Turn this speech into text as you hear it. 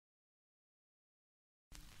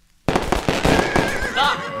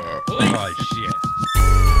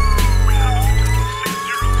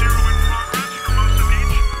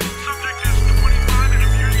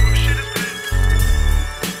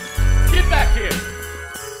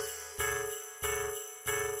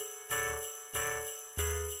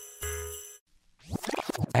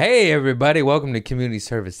Hey everybody, welcome to Community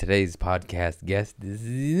Service. Today's podcast guest is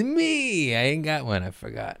me. I ain't got one. I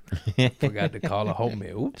forgot to call a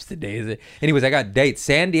homie. Oops, today is it. Anyways, I got dates.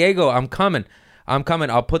 San Diego, I'm coming.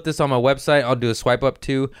 I'll put this on my website. I'll do a swipe up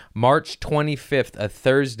to March 25th, a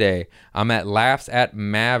Thursday. I'm at Laughs at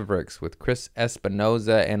Mavericks with Chris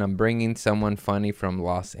Espinoza, and I'm bringing someone funny from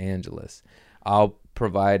Los Angeles. I'll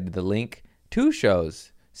provide the link. 2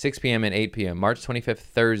 shows, 6 p.m. and 8 p.m. March 25th,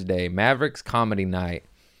 Thursday, Mavericks Comedy Night.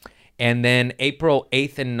 And then April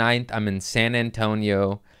 8th and 9th, I'm in San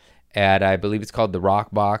Antonio at, I believe it's called the Rock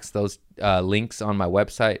Box. Those links on my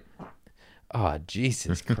website. Oh,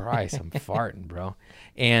 Jesus Christ, I'm farting, bro.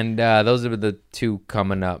 And those are the 2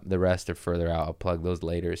 coming up. The rest are further out. I'll plug those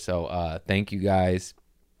later. So thank you, guys.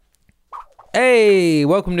 Hey,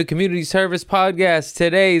 welcome to Community Service Podcast.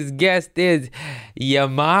 Today's guest is your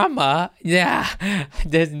mama. Yeah,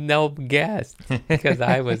 there's no guest because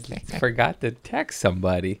forgot to text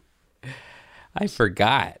somebody. I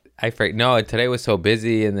forgot. No, today was so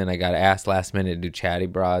busy, and then I got asked last minute to do Chatty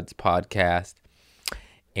Broads podcast.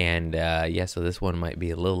 And so this one might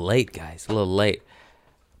be a little late, guys. A little late.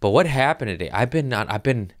 But what happened today? I've been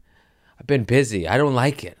busy. I don't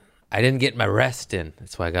like it. I didn't get my rest in.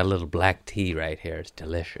 That's why I got a little black tea right here. It's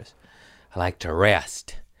delicious. I like to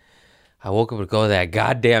rest. I woke up to go to that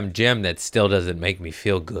goddamn gym that still doesn't make me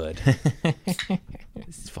feel good.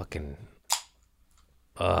 It's fucking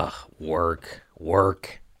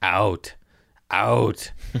work, out,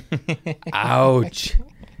 ouch.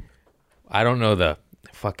 I don't know the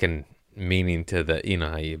fucking meaning to the, you know,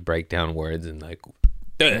 how you break down words and like,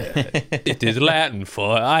 it is Latin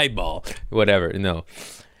for eyeball, whatever. No.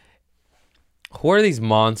 Who are these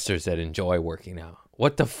monsters that enjoy working out?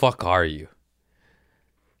 What the fuck are you?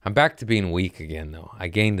 I'm back to being weak again, though. I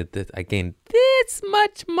gained this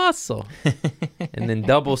much muscle, and then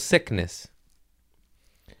double sickness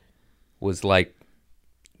was like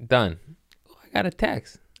done. Oh, I got a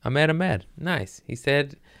text. I'm at Ahmed. Nice. He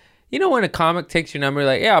said, you know when a comic takes your number,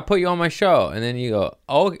 like, yeah, I'll put you on my show, and then you go,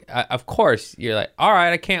 oh, of course. You're like, all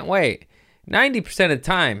right, I can't wait. 90% of the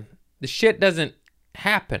time, the shit doesn't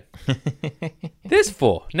happen. This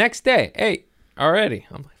fool, next day, hey, already.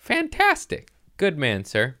 I'm like, fantastic. Good man,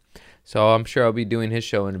 sir. So I'm sure I'll be doing his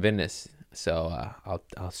show in Venice. So I'll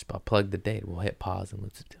plug the date. We'll hit pause and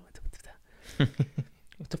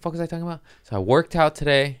what the fuck was I talking about? So I worked out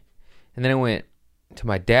today, and then I went to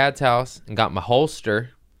my dad's house and got my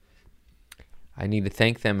holster. I need to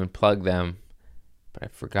thank them and plug them, but I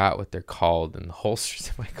forgot what they're called, and the holster's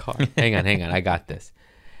in my car. Hang on, I got this.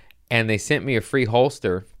 And they sent me a free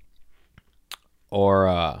holster, or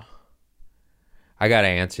I got to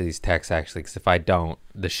answer these texts, actually, because if I don't,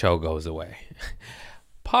 the show goes away.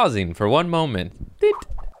 Pausing for one moment.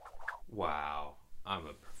 Wow, I'm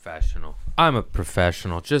a professional.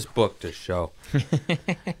 Just booked a show.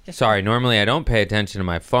 Sorry, normally I don't pay attention to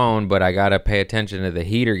my phone, but I got to pay attention to the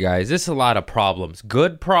heater, guys. This is a lot of problems.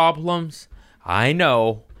 Good problems, I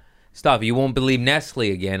know. Stuff, you won't believe Nestle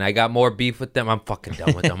again. I got more beef with them. I'm fucking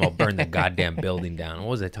done with them. I'll burn the goddamn building down. What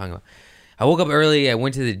was I talking about? I woke up early. I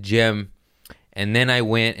went to the gym, and then I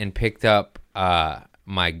went and picked up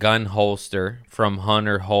my gun holster from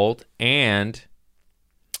Hunter Holt. And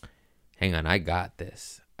hang on, I got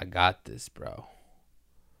this, bro.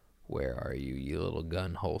 Where are you, you little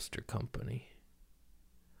gun holster company?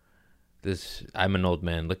 I'm an old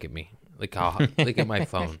man. Look at me. Look at my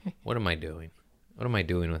phone. What am I doing? What am I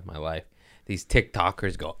doing with my life? These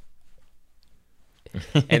TikTokers go,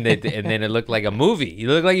 and then it looked like a movie. You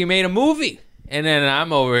look like you made a movie, and then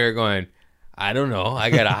I'm over here going, I don't know.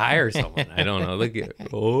 I gotta hire someone. I don't know. Look at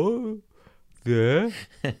the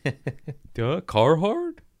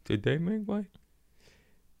Carhartt. Did they make one?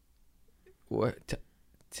 What?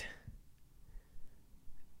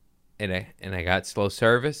 And I got slow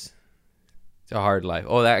service. It's a hard life.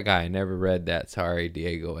 Oh, that guy. I never read that. Sorry,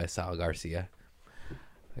 Diego S.L. Garcia.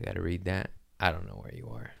 I gotta read that. I don't know where you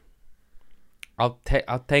are. I'll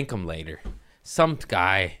thank him later. Some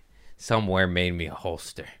guy somewhere made me a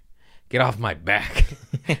holster. Get off my back.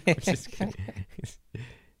 I'm just kidding.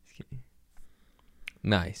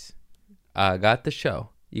 Nice. Got the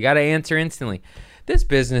show. You gotta answer instantly. This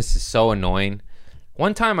business is so annoying.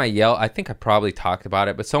 One time I yelled, I think I probably talked about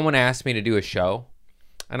it, but someone asked me to do a show,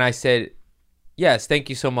 and I said, yes, thank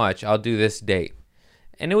you so much. I'll do this date.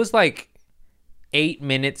 And it was like 8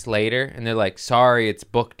 minutes later, and they're like, sorry, it's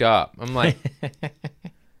booked up. I'm like,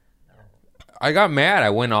 I got mad. I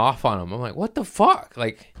went off on them. I'm like, what the fuck?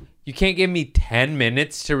 Like, you can't give me 10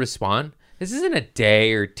 minutes to respond? This isn't a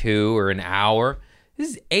day or 2 or an hour.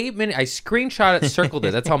 This is 8 minutes. I screenshot it, circled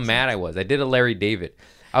it. That's how mad I was. I did a Larry David.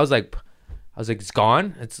 I was like, I was like, it's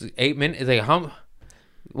gone. It's 8 minutes. It's like,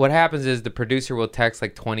 what happens is the producer will text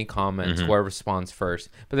like 20 comments, whoever responds first.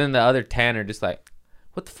 But then the other 10 are just like,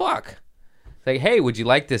 what the fuck? It's like, hey, would you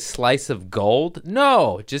like this slice of gold?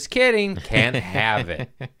 No, just kidding. Can't have it.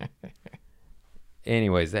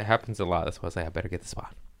 Anyways, that happens a lot. That's why I was like, I better get the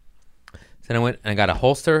spot. So then I went and I got a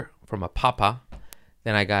holster from a papa.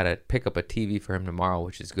 Then I got to pick up a TV for him tomorrow,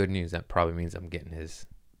 which is good news. That probably means I'm getting his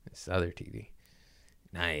other TV.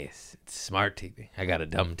 Nice. It's a smart TV. I got a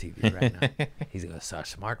dumb TV right now. He's got a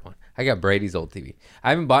smart one. I got Brady's old TV. I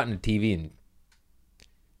haven't bought a TV in,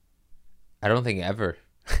 I don't think ever.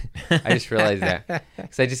 I just realized that.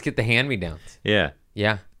 Because I just get the hand-me-downs. Yeah.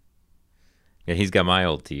 Yeah. Yeah, he's got my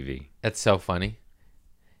old TV. That's so funny.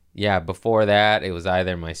 Yeah, before that, it was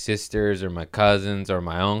either my sisters or my cousins or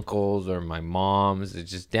my uncles or my moms.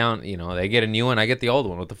 It's just down, they get a new one, I get the old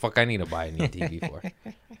one. What the fuck I need to buy a new TV for?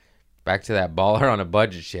 Back to that baller on a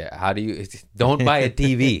budget shit. Don't buy a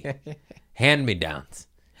TV. Hand-me-downs.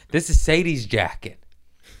 This is Sadie's jacket.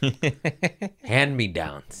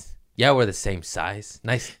 Hand-me-downs. Yeah, we're the same size.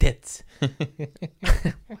 Nice tits.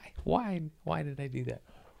 Why did I do that?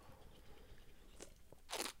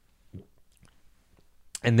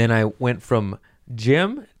 And then I went from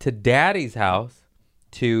Jim to Daddy's house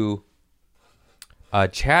to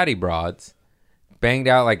Chatty Broads, banged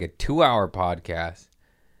out like a 2-hour podcast,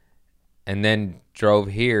 and then drove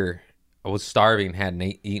here. I was starving,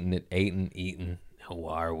 hadn't eaten. Who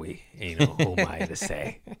are we? Who am I to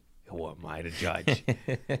say? Who am I to judge?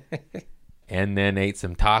 And then ate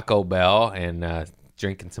some Taco Bell and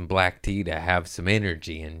drinking some black tea to have some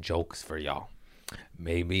energy and jokes for y'all.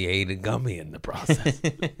 Maybe ate a gummy in the process.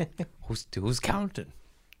 Who's counting?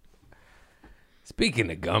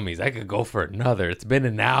 Speaking of gummies, I could go for another. It's been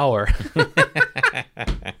an hour.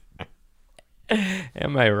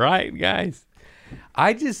 Am I right, guys?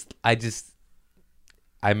 I'm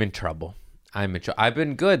in trouble. I've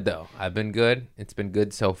been good, though. I've been good. It's been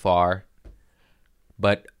good so far.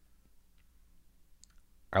 But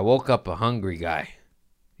I woke up a hungry guy.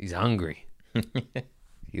 He's hungry.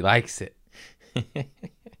 He likes it.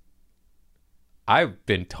 I've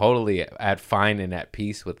been totally at fine and at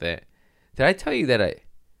peace with it. Did I tell you that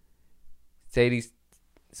Sadie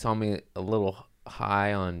saw me a little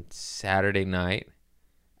high on Saturday night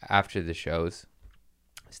after the shows?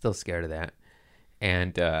 Still scared of that.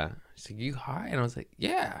 And she's like, you high? And I was like,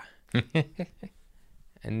 yeah.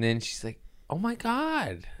 And then she's like, oh my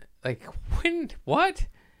God. Like, when? What?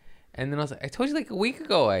 And then I was like, I told you like a week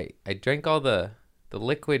ago I drank all the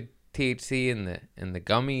liquid THC and the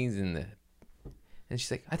gummies and she's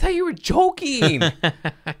like, I thought you were joking.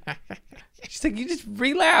 She's like, you just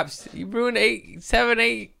relapsed. You ruined 7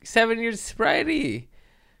 years of sobriety.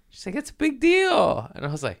 She's like, it's a big deal. And I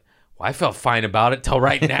was like, well, I felt fine about it till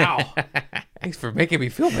right now. Thanks for making me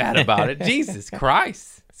feel bad about it. Jesus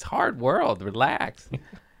Christ. It's a hard world. Relax.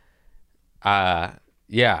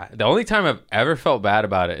 Yeah, the only time I've ever felt bad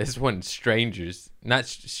about it is when strangers, not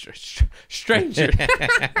strangers,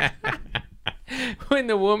 when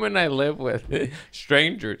the woman I live with,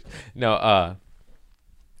 strangers,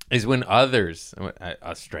 is when others,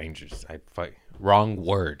 strangers, wrong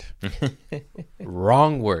word,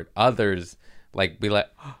 others, like, be like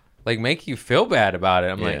make you feel bad about it.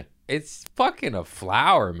 I'm like, it's fucking a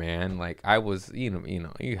flower, man. Like, I was,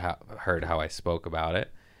 you heard how I spoke about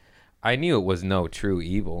it. I knew it was no true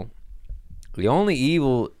evil. The only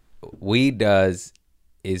evil weed does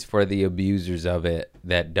is for the abusers of it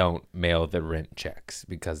that don't mail the rent checks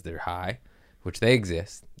because they're high, which they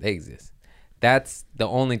exist. That's the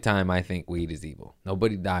only time I think weed is evil.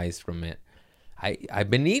 Nobody dies from it. I've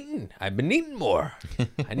been eating more.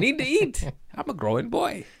 I need to eat. I'm a growing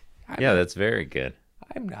boy. That's very good.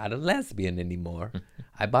 I'm not a lesbian anymore.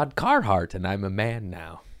 I bought Carhartt and I'm a man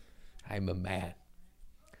now. I'm a man.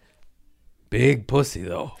 Big pussy,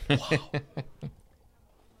 though. Wow.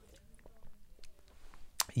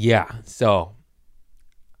 Yeah, so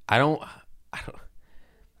I don't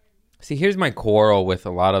see, here's my quarrel with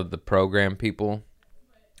a lot of the program people,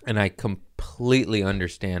 and I completely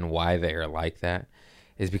understand why they are like that,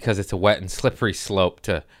 is because it's a wet and slippery slope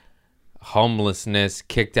to homelessness,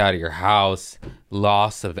 kicked out of your house,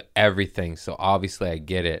 loss of everything. So obviously I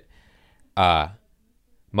get it.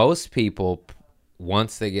 Most people,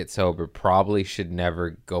 once they get sober, probably should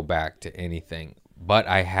never go back to anything. But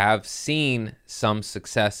I have seen some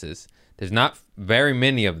successes. There's not very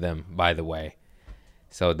many of them, by the way.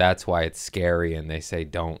 So that's why it's scary, and they say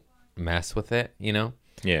don't mess with it,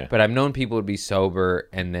 Yeah. But I've known people to be sober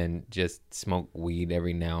and then just smoke weed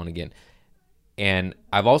every now and again. And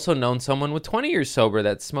I've also known someone with 20 years sober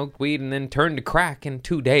that smoked weed and then turned to crack in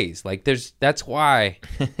 2 days. Like that's why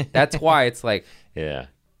it's like, Yeah.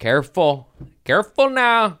 careful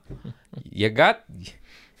now. You got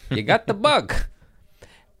the bug.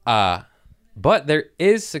 But there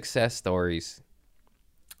is success stories.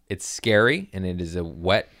 It's scary, and it is a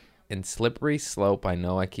wet and slippery slope. I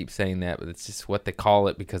know I keep saying that, but it's just what they call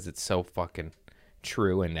it because it's so fucking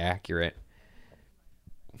true and accurate.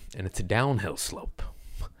 And it's a downhill slope.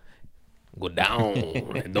 Go down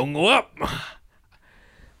and don't go up.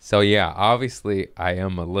 So yeah, obviously I've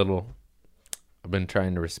been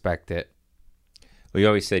trying to respect it. Well, you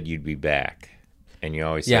always said you'd be back. And you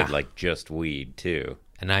always Yeah. said, like, just weed, too.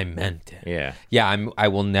 And I meant it. Yeah. Yeah, I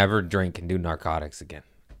will never drink and do narcotics again.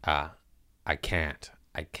 I can't.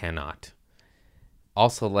 I cannot.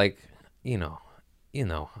 Also, like, you know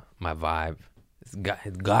my vibe. It's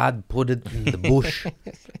God put it in the bush.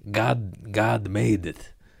 God made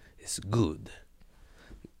it. It's good.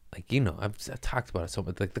 Like, I've talked about it so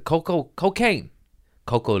much. Like the cocaine,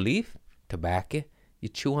 cocoa leaf, tobacco. You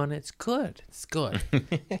chew on it, it's good. It's good.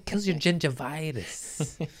 It kills your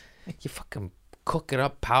gingivitis. You fucking cook it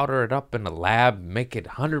up, powder it up in a lab, make it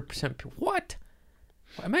 100% pure. What?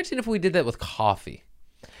 Imagine if we did that with coffee.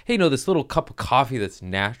 Hey, this little cup of coffee that's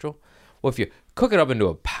natural? Well, if you cook it up into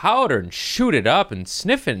a powder and shoot it up and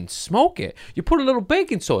sniff it and smoke it, you put a little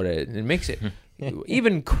baking soda in it and it makes it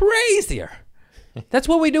even crazier. That's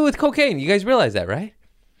what we do with cocaine. You guys realize that, right?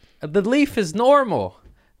 The leaf is normal.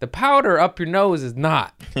 The powder up your nose is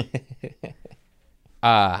not.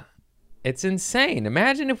 It's insane.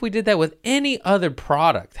 Imagine if we did that with any other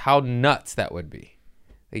product, how nuts that would be.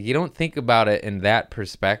 Like, you don't think about it in that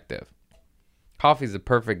perspective. Coffee is a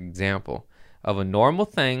perfect example of a normal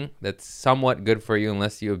thing that's somewhat good for you,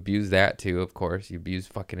 unless you abuse that too, of course. You abuse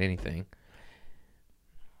fucking anything.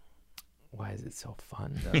 Why is it so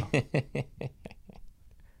fun, though?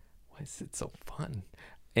 Why is it so fun?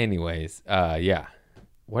 Anyways, yeah.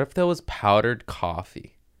 What if there was powdered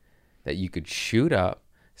coffee that you could shoot up,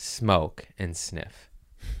 smoke, and sniff?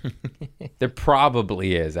 There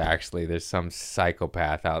probably is, actually. There's some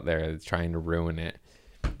psychopath out there that's trying to ruin it.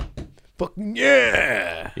 Fucking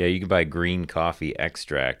yeah! Yeah, you can buy green coffee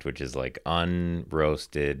extract, which is like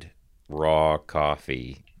unroasted raw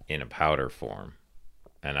coffee in a powder form.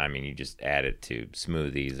 And I mean, you just add it to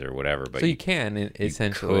smoothies or whatever. But So you can,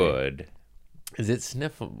 essentially. You could. Is it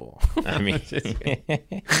sniffable? I mean,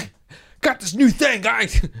 got this new thing,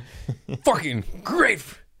 guys. Fucking great.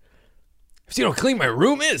 See how clean my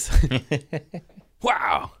room is?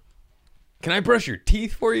 Wow. Can I brush your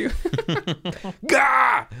teeth for you?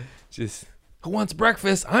 Gah! Just, who wants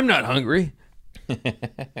breakfast? I'm not hungry.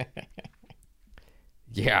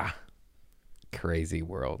 Yeah. Crazy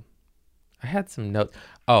world. I had some notes.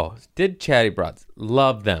 Oh, did Chatty Broads.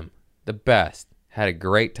 Love them. The best. Had a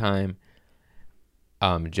great time.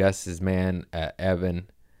 Jess's man, Evan.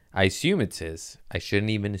 I assume it's his. I shouldn't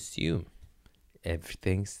even assume.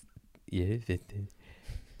 Everything's... Yeah,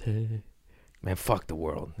 man, fuck the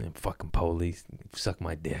world. Man, fucking police. Suck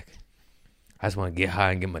my dick. I just want to get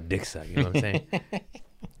high and get my dick sucked. You know what I'm saying?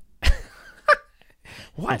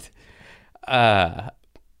 What?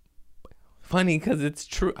 Funny because it's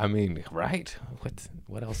true. I mean, right?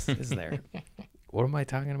 What else is there? What am I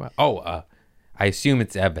talking about? Oh, I assume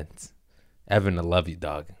it's Evan's. Evan, I love you,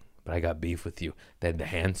 dog, but I got beef with you. They had the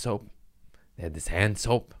hand soap. They had this hand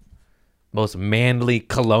soap. Most manly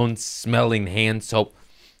cologne-smelling hand soap.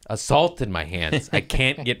 Assaulted my hands. I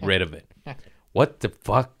can't get rid of it. What the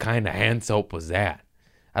fuck kind of hand soap was that?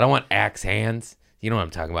 I don't want Axe hands. You know what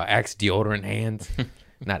I'm talking about. Axe deodorant hands.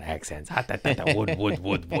 Not Axe hands. Wood.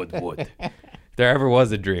 If there ever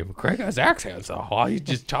was a dream, Craig has Axe hands. Oh, he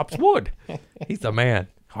just chops wood. He's the man.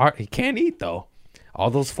 He can't eat, though. All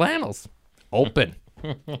those flannels. Open.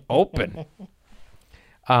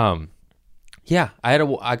 Yeah,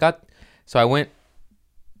 so I went,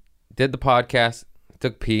 did the podcast,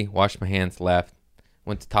 took pee, washed my hands, left,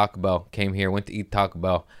 went to Taco Bell, came here, went to eat Taco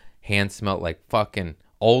Bell. Hands smelled like fucking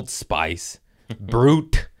Old Spice.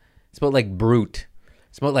 Brute. Smelled like Brute.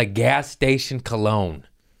 Smelled like gas station cologne.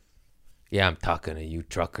 Yeah, I'm talking to you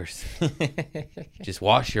truckers. Just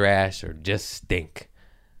wash your ass or just stink.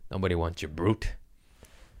 Nobody wants your Brute.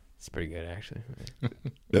 It's pretty good, actually.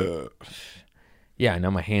 Yeah, I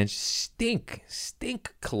know my hands stink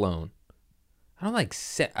cologne. I don't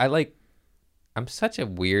like I'm such a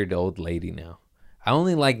weird old lady now. I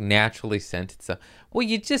only like naturally scented stuff. Well,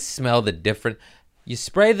 you just smell the different. You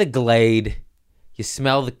spray the Glade. You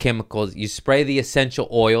smell the chemicals. You spray the essential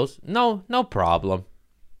oils. No problem.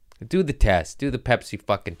 Do the test. Do the Pepsi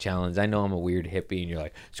fucking challenge. I know I'm a weird hippie, and you're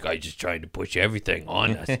like, this guy's just trying to push everything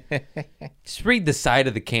on us. Just read the side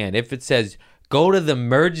of the can. If it says, go to the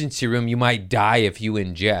emergency room, you might die if you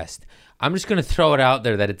ingest. I'm just going to throw it out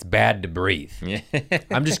there that it's bad to breathe.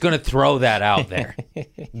 I'm just going to throw that out there.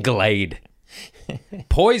 Glade.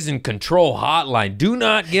 Poison control hotline. Do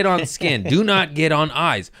not get on skin. Do not get on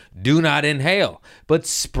eyes. Do not inhale. But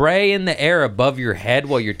spray in the air above your head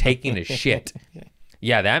while you're taking a shit.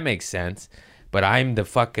 Yeah, that makes sense. But I'm the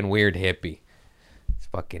fucking weird hippie. It's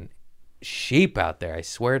fucking sheep out there, I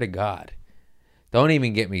swear to God. Don't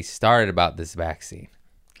even get me started about this vaccine.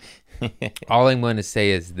 All I'm going to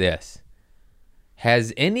say is this.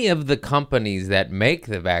 Has any of the companies that make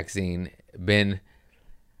the vaccine been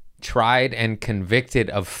tried and convicted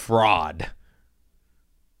of fraud?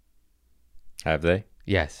 Have they?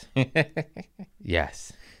 Yes.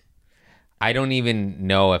 Yes. I don't even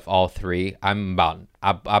know if all three. I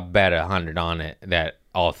bet 100 on it that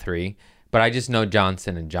all three. But I just know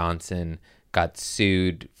Johnson & Johnson got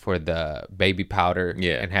sued for the baby powder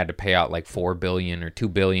and had to pay out like $4 billion or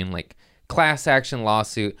 $2 billion, like class action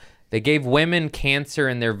lawsuit. They gave women cancer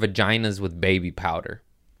in their vaginas with baby powder.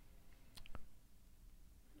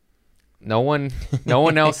 No one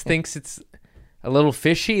else thinks it's a little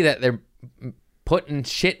fishy that they're putting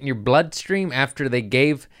shit in your bloodstream after they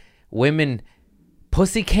gave women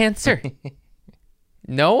pussy cancer?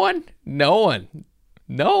 No one.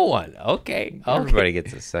 Okay. Everybody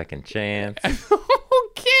gets a second chance.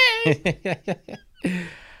 Okay.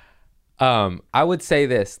 I would say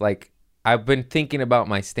this, like, I've been thinking about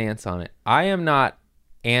my stance on it. I am not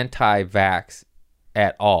anti-vax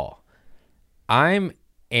at all. I'm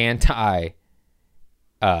anti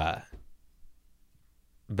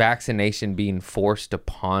vaccination being forced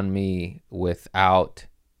upon me without,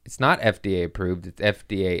 it's not FDA approved, it's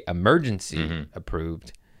FDA emergency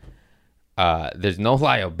approved. There's no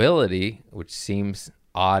liability, which seems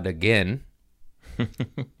odd again.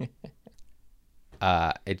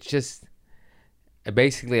 It's just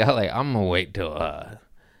basically I'm gonna wait till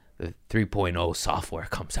the 3.0 software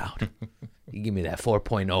comes out. You give me that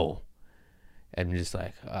 4.0 and just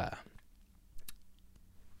like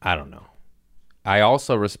I don't know. I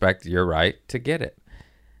also respect your right to get it.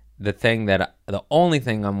 The only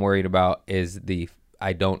thing I'm worried about is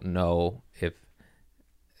I don't know if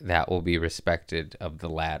that will be respected of the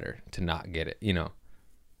latter to not get it, you know.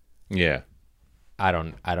 Yeah. I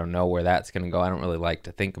don't know where that's going to go. I don't really like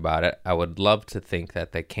to think about it. I would love to think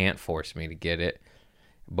that they can't force me to get it.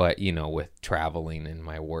 But, you know, with traveling and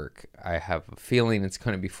my work, I have a feeling it's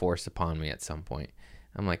going to be forced upon me at some point.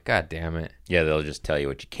 I'm like, God damn it. Yeah, they'll just tell you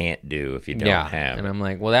what you can't do if you don't have it. And I'm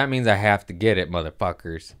like, well, that means I have to get it,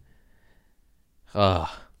 motherfuckers.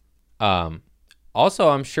 Also,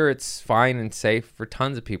 I'm sure it's fine and safe for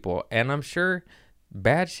tons of people. And I'm sure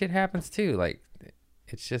bad shit happens too. Like,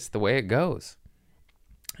 it's just the way it goes.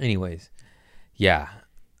 Anyways, yeah,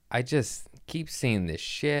 I just keep seeing this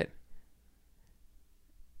shit.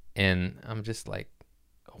 And I'm just like,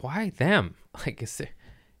 why them? Like, is there,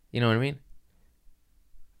 you know what I mean?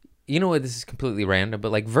 You know what? This is completely random,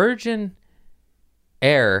 but like Virgin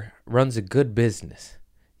Air runs a good business.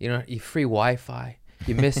 You know, you free Wi-Fi.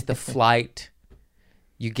 You miss the flight.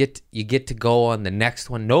 You get to go on the next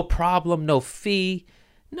one. No problem. No fee.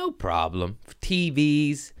 No problem.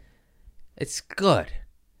 TVs. It's good.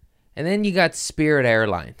 And then you got Spirit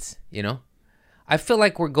Airlines, you know? I feel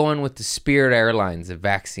like we're going with the Spirit Airlines of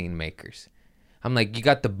vaccine makers. I'm like, you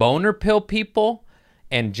got the boner pill people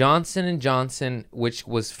and Johnson & Johnson, which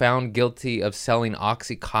was found guilty of selling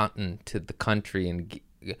OxyContin to the country and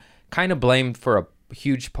kind of blamed for a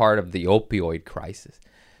huge part of the opioid crisis.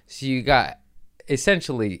 So you got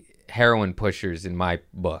essentially heroin pushers in my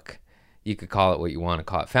book. You could call it what you want to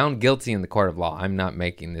call it. Found guilty in the court of law. I'm not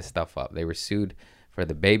making this stuff up. They were sued for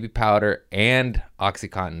the baby powder and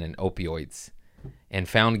OxyContin and opioids and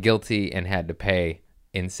found guilty and had to pay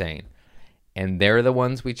insane. And they're the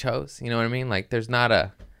ones we chose. You know what I mean? Like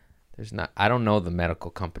I don't know the medical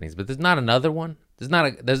companies, but there's not another one. There's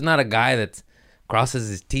not a guy that crosses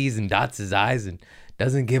his T's and dots his I's and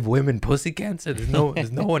doesn't give women pussy cancer. There's no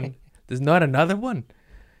one. There's not another one.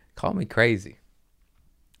 Call me crazy.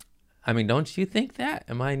 I mean, don't you think that?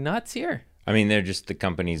 Am I nuts here? I mean, they're just the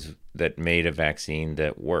companies that made a vaccine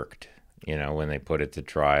that worked. You know, when they put it to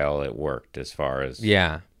trial, it worked as far as...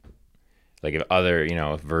 Yeah. Like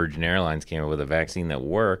if Virgin Airlines came up with a vaccine that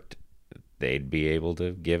worked, they'd be able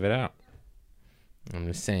to give it out. I'm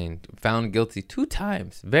just saying, found guilty 2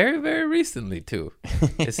 times. Very, very recently, too.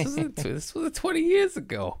 This was 20 years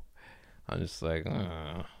ago. I'm just like,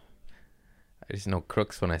 I I just know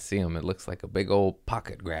crooks when I see them. It looks like a big old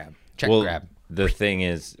pocket grab, check Well, grab. the thing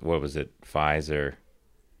is, what was it? Pfizer.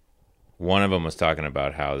 One of them was talking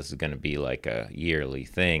about how this is going to be like a yearly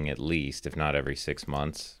thing, at least, if not every 6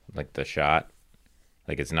 months, like the shot.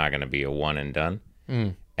 Like it's not going to be a one and done.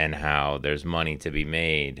 And how there's money to be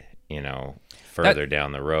made, further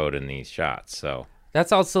down the road in these shots. So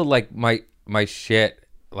that's also like my shit.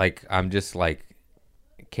 Like I'm just like,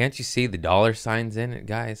 can't you see the dollar signs in it,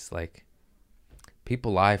 guys? Like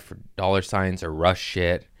people lie for dollar signs or rush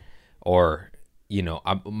shit, or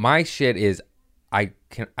my shit is I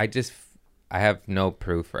have no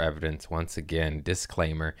proof or evidence. Once again,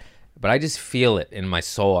 disclaimer. But I just feel it in my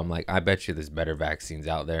soul. I'm like, I bet you there's better vaccines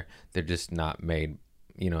out there. They're just not made,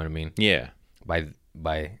 you know what I mean? yeah. By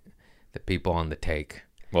the people on the take.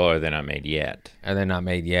 Well, or they're not made yet. Or they're not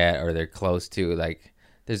made yet, or they're close to. Like,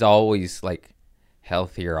 there's always, like,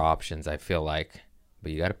 healthier options, I feel like.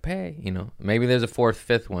 But you got to pay, Maybe there's a fourth,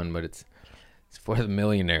 fifth one, but it's for the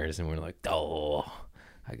millionaires. And we're like, oh,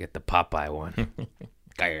 I get the Popeye one.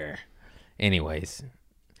 Anyways.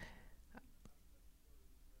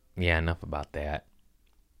 Yeah, enough about that.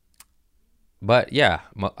 But yeah,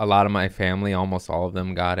 a lot of my family, almost all of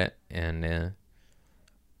them got it. And I'm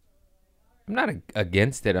not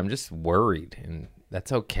against it. I'm just worried. And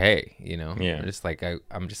that's okay, Yeah. I'm just like,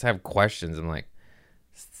 I'm just have questions. I'm like,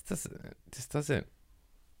 this doesn't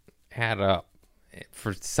add up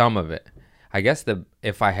for some of it. I guess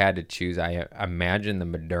if I had to choose, I imagine the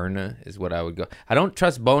Moderna is what I would go. I don't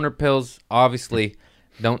trust boner pills, obviously.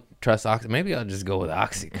 Don't trust Maybe I'll just go with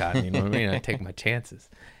Oxycontin. You know what I mean? I take my chances.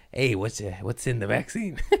 Hey, what's in the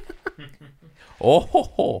vaccine?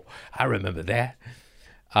 Oh, I remember that.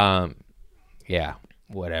 Yeah,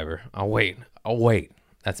 whatever. I'll wait.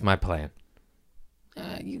 That's my plan.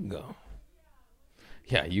 You can go.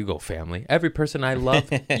 Yeah, you go, family. Every person I love,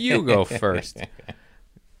 you go first.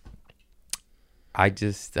 I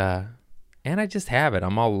just have it.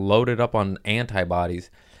 I'm all loaded up on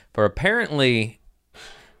antibodies for apparently.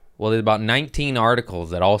 Well, there's about 19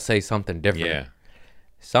 articles that all say something different. Yeah.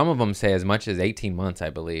 Some of them say as much as 18 months,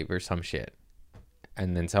 I believe, or some shit.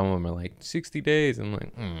 And then some of them are like 60 days. I'm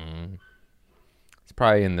like, It's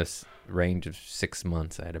probably in this range of 6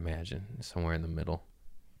 months, I'd imagine. Somewhere in the middle.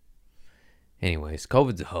 Anyways,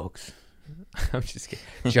 COVID's a hoax. I'm just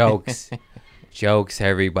kidding. Jokes,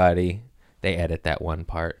 everybody. They edit that one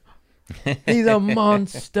part. He's a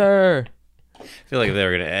monster. I feel like if they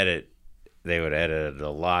were going to edit, they would edit a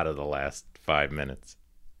lot of the last 5 minutes.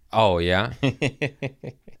 Oh, yeah?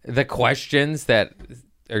 The questions that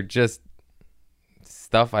are just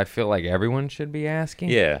stuff I feel like everyone should be asking.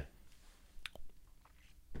 Yeah.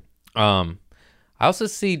 I also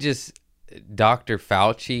see just Dr.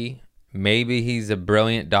 Fauci. Maybe he's a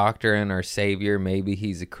brilliant doctor and our savior. Maybe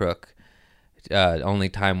he's a crook. Only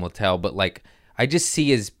time will tell. But, like, I just see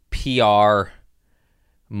his PR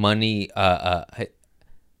money,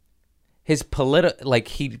 his like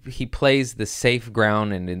he plays the safe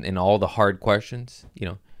ground and in all the hard questions.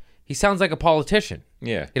 He sounds like a politician.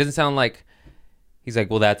 Yeah. He doesn't sound like he's like,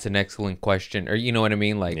 well, that's an excellent question, or you know what I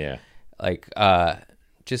mean? Like, yeah. Like,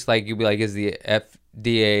 just like you'd be like, is the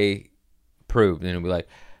FDA approved? And it'll be like,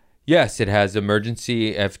 yes, it has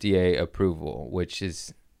emergency FDA approval, which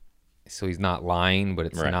is, so he's not lying, but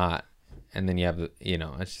it's right. not. And then you have the,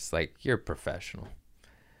 it's just like, you're a professional.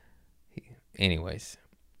 Anyways.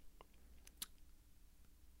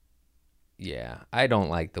 Yeah, I don't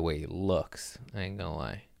like the way he looks. I ain't gonna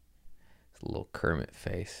lie. It's a little Kermit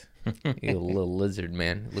face. He's a little lizard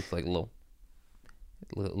man. He looks like a little.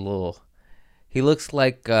 He looks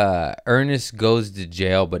like Ernest Goes to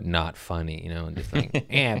Jail, but not funny. Just like,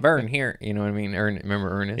 Vern here. You know what I mean? Remember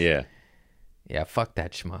Ernest? Yeah. Yeah. Fuck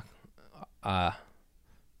that schmuck. I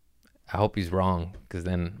hope he's wrong, because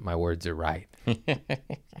then my words are right. I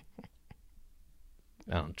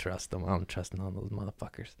don't trust them. I don't trust none of those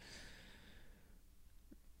motherfuckers.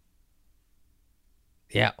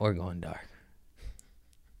 Yeah, we're going dark.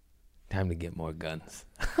 Time to get more guns.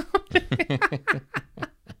 I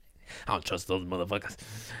don't trust those motherfuckers.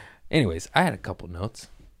 Anyways, I had a couple notes.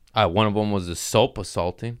 One of them was the soap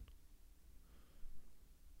assaulting.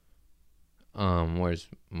 Where's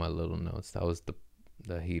my little notes? That was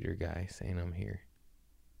the heater guy saying I'm here.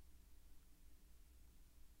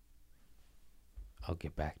 I'll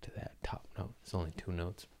get back to that top note. It's only 2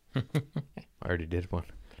 notes. I already did one.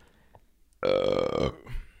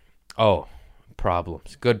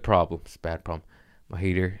 Problems. Good problems. Bad problem. My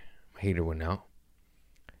heater went out.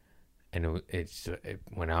 And it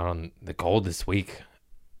went out on the coldest week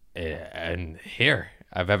and here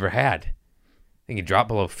I've ever had. I think it dropped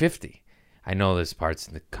below 50. I know there's parts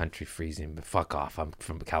in the country freezing, but fuck off. I'm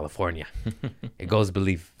from California. It goes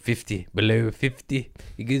below 50. Below 50.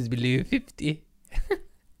 It goes below 50.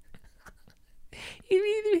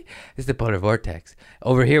 It's the polar vortex.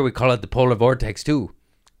 Over here, we call it the polar vortex, too.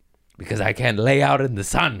 Because I can't lay out in the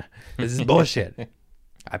sun. This is bullshit.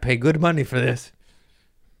 I pay good money for this.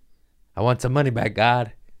 I want some money back,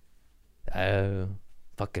 God.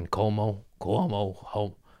 Fucking homo.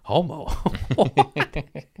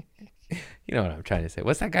 You know what I'm trying to say.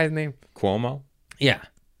 What's that guy's name? Cuomo? Yeah.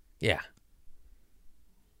 Yeah,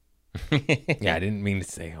 I didn't mean to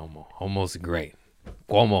say homo. Homo's great.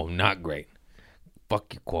 Cuomo, not great.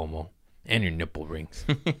 Fuck you, Cuomo. And your nipple rings.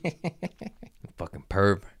 Fucking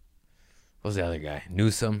perv. What's the other guy?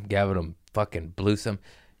 Newsom? Gavin fucking Bluesome?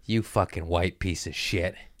 You fucking white piece of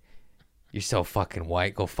shit. You're so fucking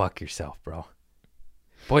white. Go fuck yourself, bro.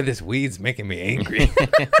 Boy, this weed's making me angry.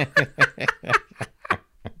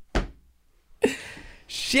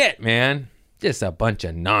 Shit, man. Just a bunch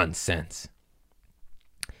of nonsense.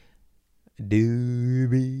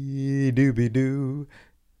 Doobie-doo.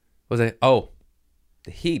 What was that? Oh,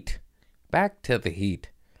 the heat. Back to the heat.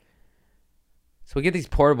 So we get these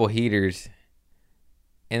portable heaters,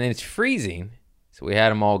 and then it's freezing. So we had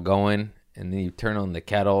them all going, and then you turn on the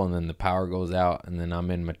kettle, and then the power goes out, and then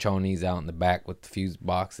I'm in my chonies out in the back with the fuse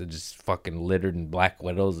box that just fucking littered in black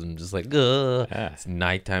widows, and just like, ugh. Ah. It's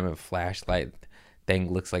nighttime, a flashlight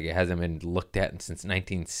thing looks like it hasn't been looked at since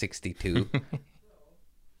 1962.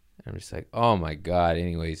 I'm just like, oh my God.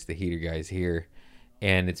 Anyways, the heater guy's here,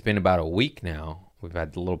 and it's been about a week now. We've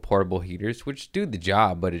had the little portable heaters, which do the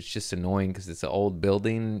job, but it's just annoying because it's an old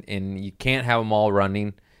building, and you can't have them all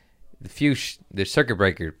running. The circuit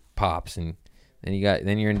breaker pops, and then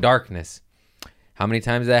you're in darkness. How many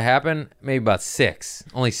times that happened? Maybe about 6.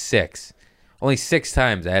 Only 6. Only 6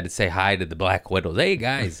 times I had to say hi to the Black Widows. Hey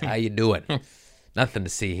guys, how you doing? Nothing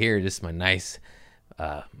to see here, just my nice,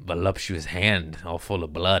 voluptuous hand, all full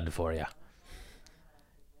of blood for you.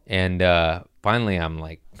 And finally, I'm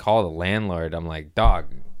like, call the landlord. I'm like,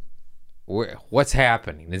 dog, what's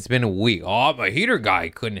happening? It's been a week. Oh, my heater guy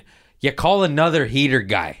couldn't. Yeah, call another heater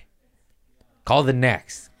guy. Call the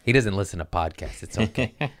next. He doesn't listen to podcasts. It's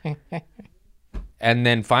okay. And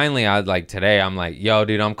then finally, today, I'm like, yo,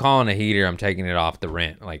 dude, I'm calling a heater. I'm taking it off the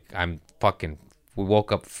rent. Like, we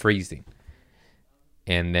woke up freezing.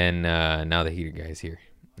 And then now the heater guy's here.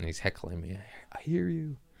 And he's heckling me. I hear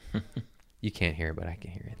you. You can't hear it, but I can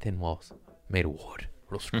hear it. Thin walls. Made of wood.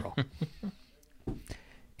 Real strong.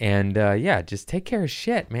 And, just take care of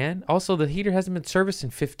shit, man. Also, the heater hasn't been serviced in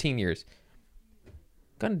 15 years.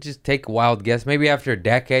 Gonna just take a wild guess. Maybe after a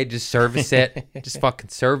decade, just service it. Just fucking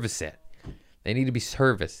service it. They need to be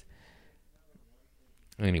serviced.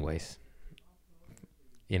 Anyways.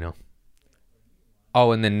 You know.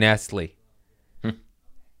 Oh, and then Nestle.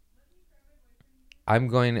 I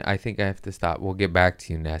think I have to stop. We'll get back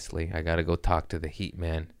to you, Nestle. I gotta go talk to the heat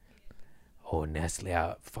man. Oh, Nestle,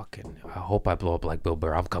 I hope I blow up like Bill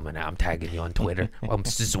Burr. I'm coming out. I'm tagging you on Twitter.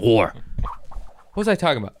 This is war. What was I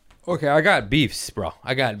talking about? Okay, I got beefs, bro.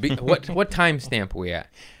 I got beef. What timestamp are we at?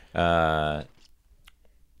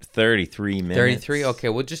 33 minutes. 33? Okay,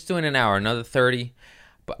 we'll just do it in an hour. Another 30.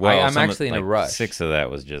 But Well, I'm actually in a rush. 6 of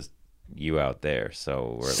that was just you out there,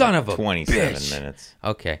 so we're Son of a 27 bitch. minutes.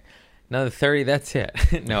 Okay. Another 30, that's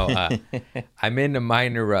it. No, I'm in a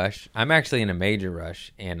minor rush. I'm actually in a major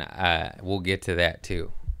rush, and we'll get to that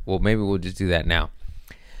too. Well, maybe we'll just do that now.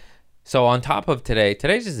 So on top of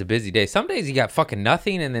today's just a busy day. Some days you got fucking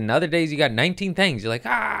nothing, and then other days you got 19 things. You're like,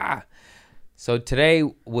 ah. So today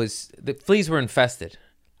the fleas were infested.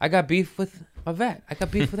 I got beef with a vet. I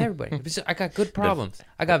got beef with everybody. I got good problems.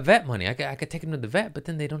 I got vet money. I could take them to the vet, but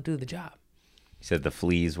then they don't do the job. You said the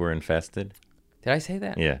fleas were infested? Did I say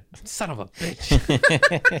that? Yeah. Son of a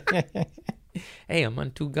bitch. Hey, I'm on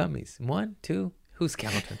 2 gummies. 1, 2, who's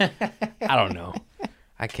counting? I don't know.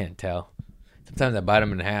 I can't tell. Sometimes I bite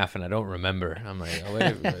them in half and I don't remember. I'm like, oh,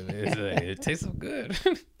 wait, it tastes so good.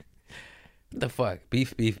 What the fuck?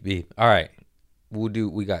 Beef. All right.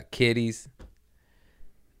 We got kitties.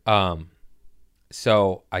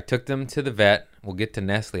 So I took them to the vet. We'll get to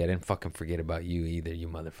Nestle. I didn't fucking forget about you either, you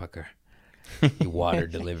motherfucker. You water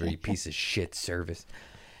delivery piece of shit service.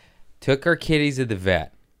 Took our kitties to the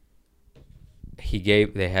vet.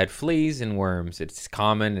 They had fleas and worms. It's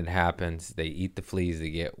common. It happens. They eat the fleas. They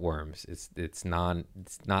get worms. It's not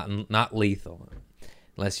lethal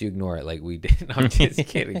unless you ignore it like we did. No, I'm just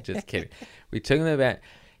kidding. Just kidding. We took them to the vet.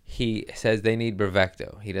 He says they need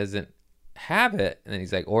Bravecto. He doesn't have it, and then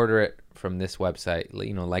he's like, order it from this website.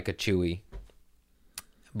 You know, like a Chewy.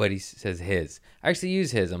 but he says his. I actually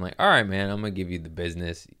use his. I'm like, all right, man, I'm going to give you the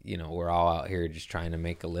business. You know, we're all out here just trying to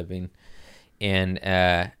make a living. And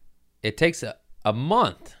it takes a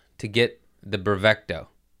month to get the Bravecto.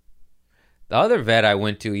 The other vet I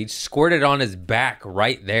went to, he squirted on his back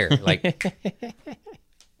right there. Like,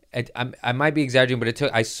 I might be exaggerating, but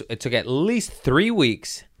it took at least 3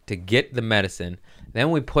 weeks to get the medicine.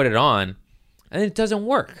 Then we put it on, and it doesn't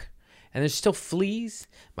work. And there's still fleas.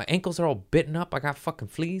 My ankles are all bitten up. I got fucking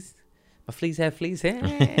fleas. My fleas have fleas.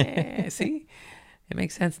 Hey, see? It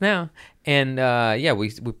makes sense now. And yeah, we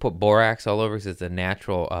put borax all over because it's a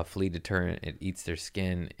natural flea deterrent. It eats their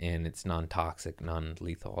skin, and it's non-toxic,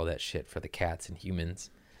 non-lethal, all that shit for the cats and humans.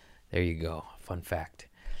 There you go. Fun fact.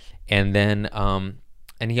 And then,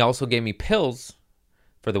 and he also gave me pills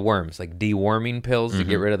for the worms, like deworming pills to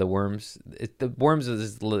get rid of the worms. The worms,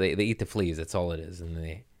 they eat the fleas. That's all it is.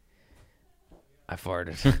 And I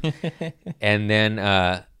farted. And then,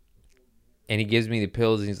 and he gives me the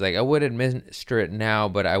pills, and he's like, I would administer it now,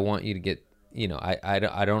 but I want you to get, you know,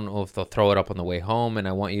 I don't know if they'll throw it up on the way home, and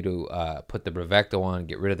I want you to put the Bravecto on,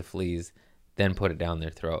 get rid of the fleas, then put it down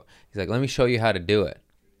their throat. He's like, let me show you how to do it.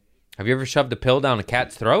 Have you ever shoved a pill down a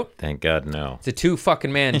cat's throat? Thank God, no. It's a 2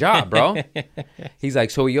 fucking man job, bro. He's like,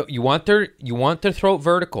 so you want their throat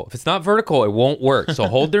vertical. If it's not vertical, it won't work. So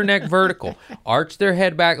hold their neck vertical, arch their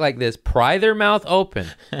head back like this, pry their mouth open,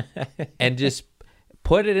 and just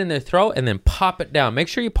put it in their throat, and then pop it down. Make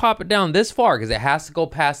sure you pop it down this far because it has to go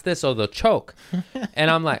past this or they'll choke. And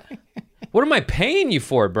I'm like, what am I paying you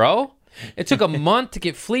for, bro? It took a month to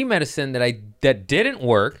get flea medicine that didn't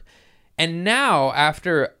work, and now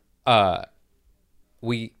after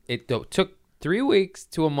it took 3 weeks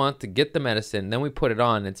to a month to get the medicine. Then we put it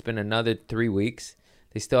on. It's been another 3 weeks.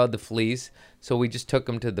 They still had the fleas. So we just took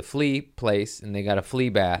them to the flea place, and they got a flea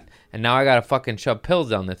bath. And now I got to fucking shove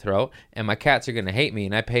pills down their throat, and my cats are going to hate me,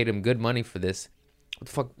 and I paid them good money for this. What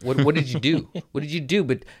the fuck? What did you do? What did you do?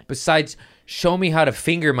 But besides show me how to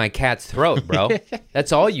finger my cat's throat, bro.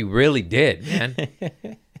 That's all you really did, man.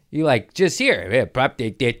 You like, just here.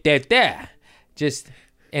 Just...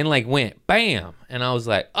 And like went bam, and I was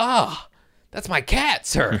like, "Oh, that's my cat,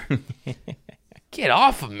 sir. Get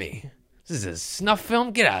off of me! This is a snuff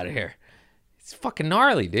film. Get out of here! It's fucking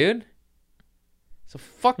gnarly, dude. So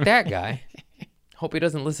fuck that guy. Hope he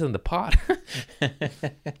doesn't listen to the pod.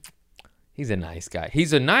 He's a nice guy.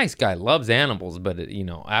 He's a nice guy. Loves animals, but you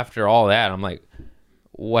know, after all that, I'm like,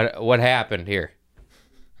 what happened here?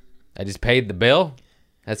 I just paid the bill.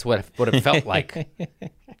 That's what it felt like.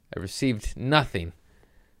 I received nothing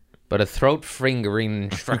but a throat fingering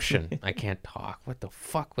instruction. I can't talk. What the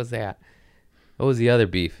fuck was that? What was the other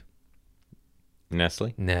beef?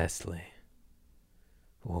 Nestle? Nestle.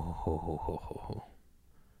 Oh.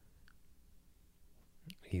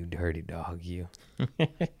 You dirty dog, you.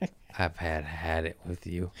 I've had it with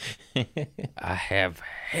you. I have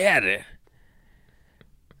had it.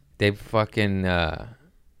 They fucking,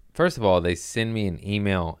 first of all, they send me an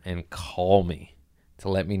email and call me to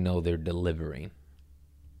let me know they're delivering.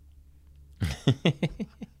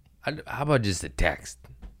 How about just a text?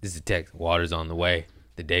 Just a text. Water's on the way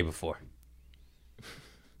the day before.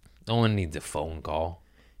 No one needs a phone call.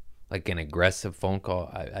 Like an aggressive phone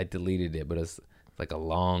call. I deleted it, but it's like a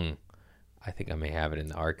long, I think I may have it in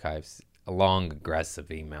the archives, a long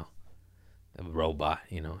aggressive email. A robot,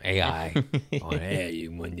 you know, AI. Going, hey,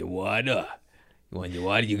 you want your water? You want your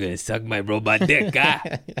water? You gonna suck my robot dick,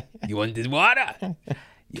 huh? You want this water?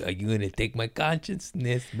 Are you gonna take my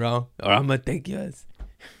consciousness, bro? Or I'm gonna take yours.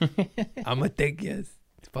 I'm gonna take yours.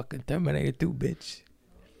 It's fucking Terminator 2, bitch.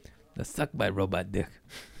 Now suck my robot dick.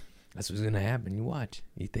 That's what's gonna happen. You watch.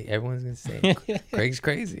 You think everyone's gonna say Craig's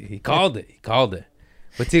crazy. He called it.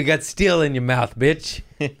 But you got steel in your mouth, bitch.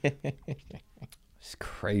 It's a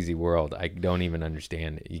crazy world. I don't even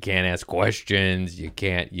understand it. You can't ask questions. You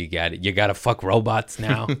gotta fuck robots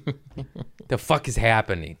now. The fuck is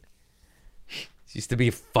happening? It used to be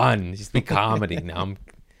fun. It used to be comedy. Now I'm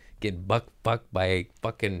getting fucked by a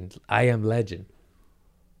fucking I Am Legend.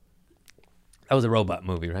 That was a robot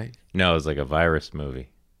movie, right? No, it was like a virus movie.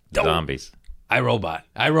 Zombies. I Robot.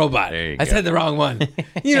 There you go. Said the wrong one.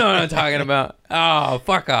 You know what I'm talking about. Oh,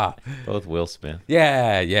 fuck off. Both Will Smith.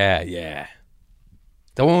 Yeah.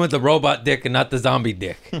 The one with the robot dick and not the zombie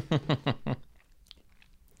dick.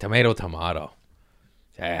 Tomato.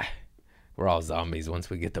 Yeah. We're all zombies once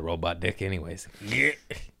we get the robot dick anyways.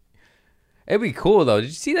 It'd be cool, though. Did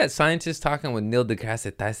you see that scientist talking with Neil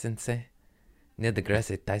deGrasse Tyson?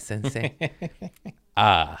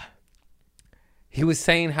 He was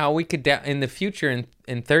saying how we could, in the future,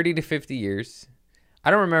 in 30 to 50 years,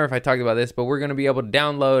 I don't remember if I talked about this, but we're going to be able to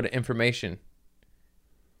download information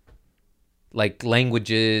like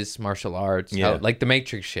languages, martial arts, Yeah. like the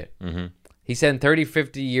Matrix shit. Mm-hmm. He said in 30,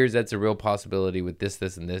 50 years, that's a real possibility with this,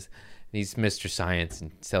 and this. And he's Mr. Science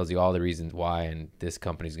and tells you all the reasons why, and this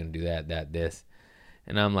company's going to do that, this.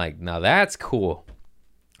 And I'm like, now that's cool.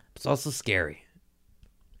 It's also scary.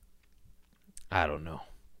 I don't know.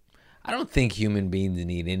 I don't think human beings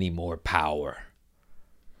need any more power.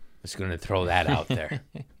 I'm just going to throw that out there.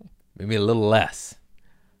 Maybe a little less.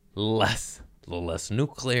 A little less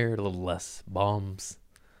nuclear, a little less bombs,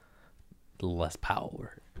 a little less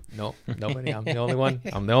power. No, nobody. I'm the only one.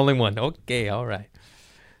 I'm the only one. Okay, all right.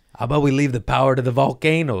 How about we leave the power to the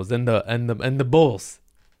volcanoes and the bulls,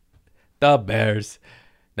 the bears?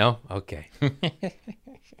 No, okay.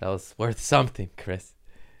 That was worth something, Chris.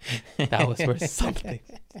 That was worth something.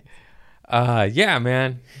 Yeah,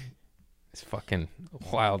 man. It's fucking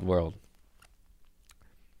wild world.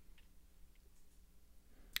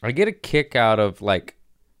 I get a kick out of like,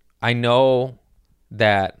 I know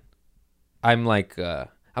that I'm like a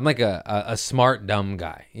smart dumb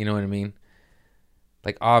guy. You know what I mean?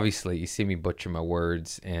 Like obviously, you see me butcher my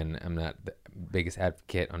words, and I'm not the biggest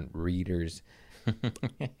advocate on readers,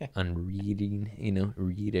 on reading. You know,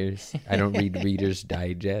 readers. I don't read Reader's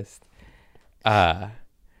Digest. But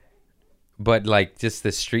like just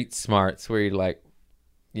the street smarts where you're like,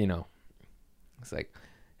 you know, it's like,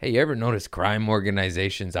 hey, you ever notice crime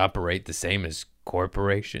organizations operate the same as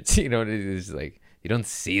corporations? You know, it's like, you don't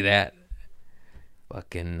see that.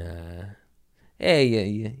 Fucking,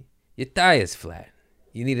 hey, your tire's flat.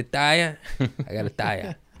 You need a tire? I got a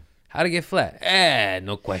tire. How to get flat?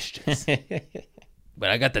 No questions. But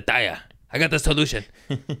I got the tire. I got the solution.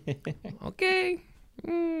 Okay.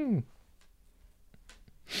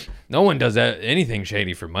 No one does anything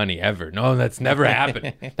shady for money ever. No, that's never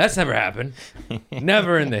happened. That's never happened.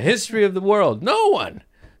 Never in the history of the world. No one.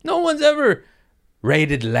 No one's ever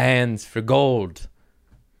raided lands for gold.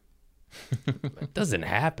 It doesn't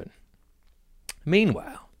happen.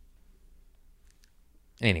 Meanwhile,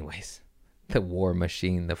 anyways, the war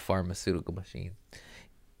machine, the pharmaceutical machine.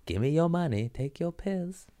 Give me your money, take your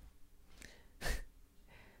pills.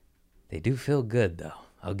 They do feel good, though.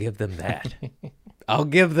 I'll give them that. I'll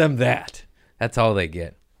give them that. That's all they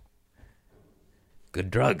get.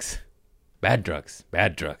 Good drugs. Bad drugs.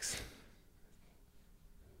 Bad drugs.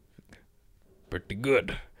 Pretty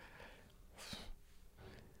good.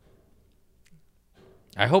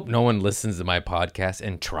 I hope no one listens to my podcast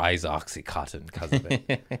and tries Oxycontin because of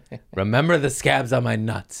it. Remember the scabs on my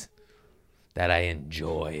nuts that I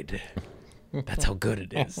enjoyed. That's how good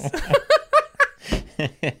it is.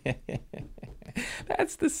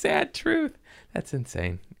 That's the sad truth. That's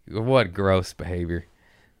insane. What gross behavior.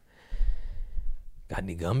 Got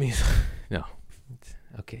any gummies? No.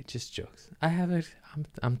 Okay, just jokes. I have it.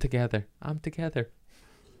 I'm together. I'm together.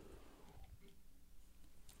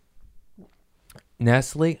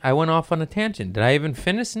 Nestle, I went off on a tangent. Did I even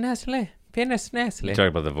finish Nestle? Finish Nestle. You talk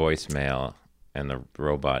about the voicemail and the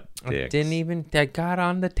robot dicks. I got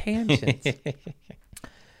on the tangents.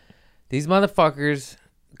 These motherfuckers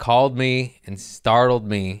called me and startled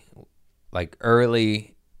me like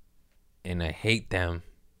early, and I hate them.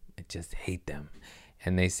 I just hate them.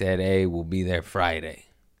 And they said, hey, we'll be there Friday.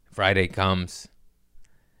 Friday comes.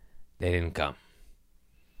 They didn't come.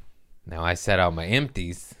 Now I set out my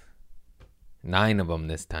empties. 9 of them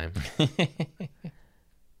this time.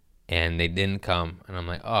 And they didn't come. And I'm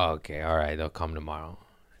like, oh, okay, all right, they'll come tomorrow.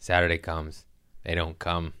 Saturday comes. They don't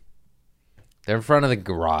come. They're in front of the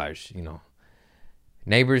garage, you know.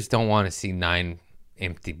 Neighbors don't want to see 9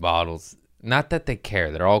 empty bottles. Not that they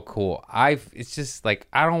care. They're all cool. It's just like,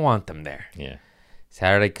 I don't want them there. Yeah.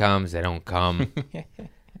 Saturday comes. They don't come.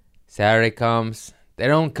 Saturday comes. They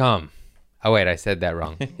don't come. Oh, wait, I said that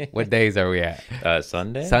wrong. What days are we at?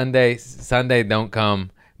 Sunday? Sunday don't come.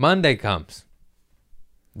 Monday comes.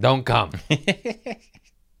 Don't come.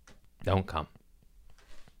 Don't come.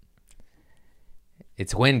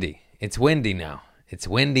 It's windy. It's windy now. It's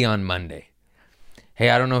windy on Monday. Hey,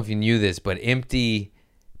 I don't know if you knew this, but empty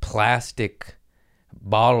plastic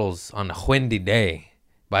bottles on a windy day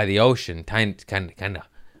by the ocean kind of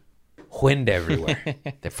wind everywhere.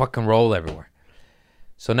 They fucking roll everywhere.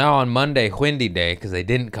 So now on Monday, windy day, because they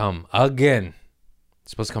didn't come again.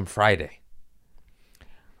 It's supposed to come Friday.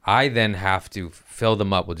 I then have to fill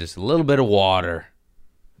them up with just a little bit of water.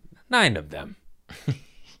 9 of them.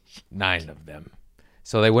 9 of them.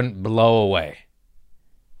 So they wouldn't blow away.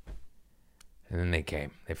 And then they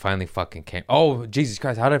came. They finally fucking came. Oh, Jesus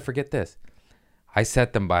Christ, how did I forget this? I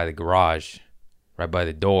set them by the garage, right by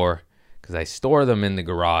the door, because I store them in the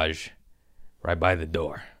garage, right by the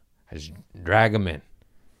door. I just drag them in.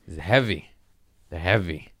 It's heavy. They're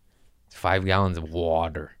heavy. It's 5 gallons of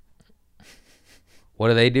water.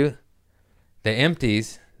 What do? The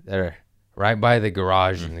empties that are right by the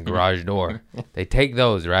garage and the garage door, they take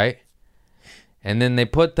those, right? And then they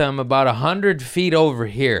put them about 100 feet over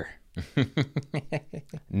here.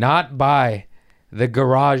 Not by the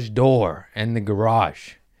garage door and the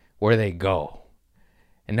garage where they go.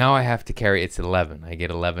 And now I have to carry, it's 11. I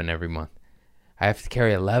get 11 every month. I have to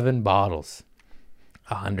carry 11 bottles,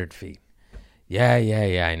 100 feet. Yeah,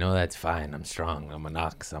 I know that's fine. I'm strong. I'm an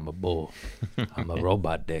ox. I'm a bull. I'm a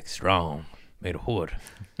robot dick, strong, made of wood.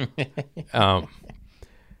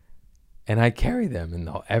 And I carry them, and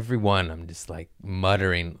every one I'm just like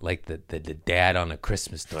muttering like the dad on A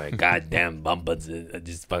Christmas Story. Goddamn bumpers,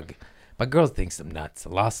 just fucking. My girl thinks I'm nuts. I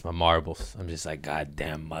lost my marbles. I'm just like,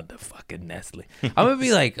 goddamn motherfucking Nestle. I'm gonna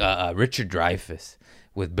be like Richard Dreyfuss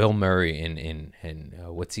with Bill Murray in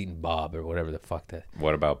What's Eating Bob or whatever the fuck that.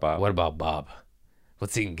 What about Bob? What about Bob?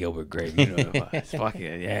 What's Eating Gilbert Grape? You know what it was. Fuck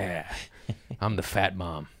it, yeah. I'm the fat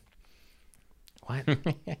mom. What?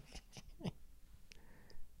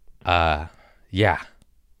 Yeah.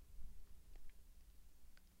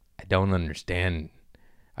 I don't understand.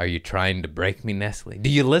 Are you trying to break me, Nestle? Do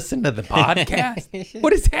you listen to the podcast?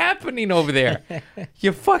 What is happening over there?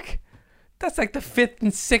 You fuck. That's like the 5th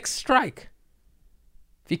and 6th strike.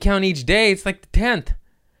 If you count each day, it's like the 10th.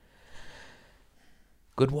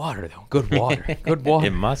 Good water, though. Good water. Good water.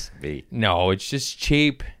 It must be. No, it's just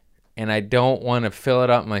cheap, and I don't want to fill it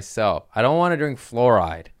up myself. I don't want to drink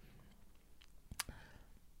fluoride.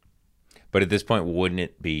 But at this point, wouldn't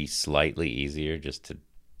it be slightly easier just to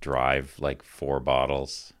drive like 4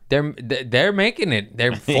 bottles? They're making it.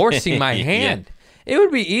 They're forcing my hand. Yeah. It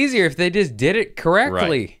would be easier if they just did it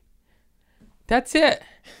correctly. Right. That's it.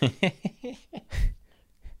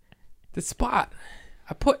 The spot.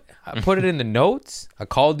 I put it in the notes. I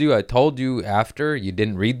called you. I told you after you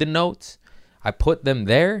didn't read the notes. I put them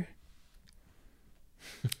there.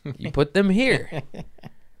 You put them here.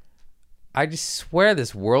 I just swear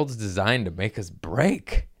this world's designed to make us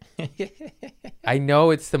break. I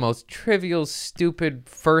know it's the most trivial, stupid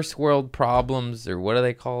first world problems, or what do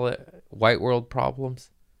they call it? White world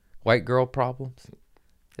problems? White girl problems?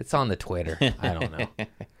 It's on the Twitter. I don't know.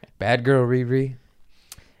 Bad girl Riri.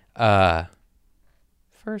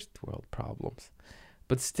 First world problems.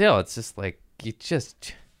 But still, it's just like, it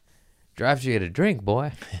just drives you to drink,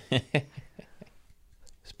 boy.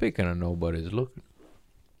 Speaking of nobody's looking.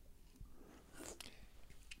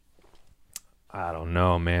 I don't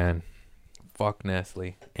know, man. Fuck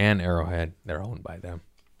Nestle and Arrowhead. They're owned by them.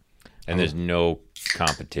 And there's no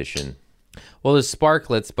competition. Well, there's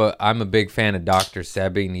Sparklets, but I'm a big fan of Dr.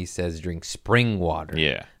 Sebi, and he says drink spring water.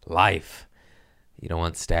 Yeah. Life. You don't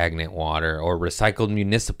want stagnant water or recycled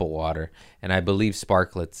municipal water. And I believe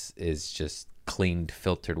Sparklets is just cleaned,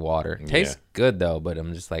 filtered water. It tastes good, though, but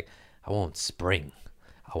I'm just like, I want spring.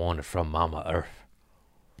 I want it from Mama Earth.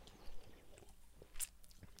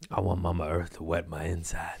 I want Mama Earth to wet my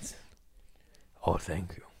insides. Oh,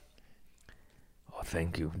 thank you. Oh,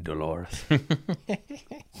 thank you, Dolores.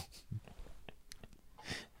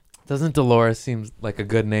 Doesn't Dolores seem like a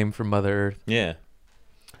good name for Mother Earth? Yeah.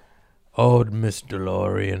 Oh, Miss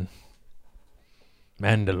DeLorean.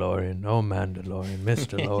 Mandalorian. Oh, Mandalorian. Miss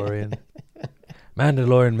DeLorean.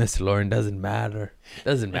 Mandalorian, Miss DeLorean doesn't matter.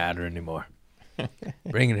 Doesn't matter anymore.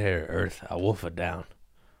 Bring it here, Earth. I'll wolf it down.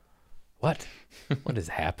 What? What is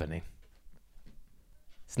happening?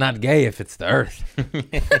 It's not gay if it's the Earth.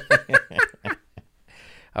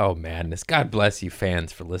 Oh, madness. God bless you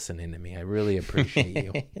fans for listening to me. I really appreciate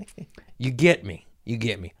you. You get me. You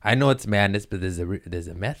get me. I know it's madness, but there's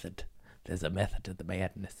a method. There's a method to the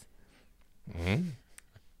madness.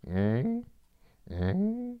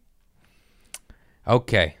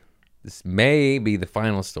 Okay. This may be the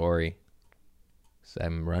final story. So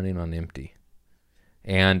I'm running on empty.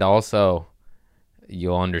 And also,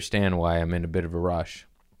 you'll understand why I'm in a bit of a rush.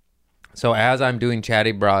 So as I'm doing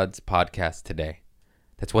Chatty Broad's podcast today,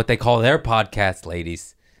 that's what they call their podcast,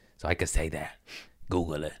 ladies. So I could say that.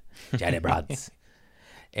 Google it. Chatty Broads.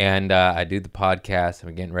 And I do the podcast.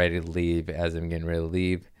 I'm getting ready to leave. As I'm getting ready to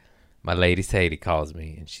leave, my lady Sadie calls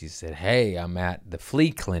me. And she said, hey, I'm at the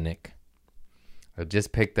flea clinic. I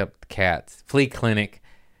just picked up the cats. Flea clinic.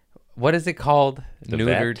 What is it called? The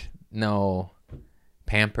Neutered? vet? No.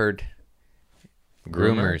 Pampered.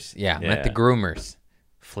 Groomers. Yeah, I'm at the groomers.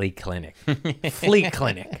 Flea clinic. Flea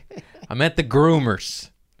clinic. I'm at the groomers.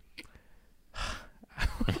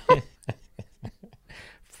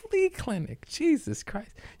 Flea clinic. Jesus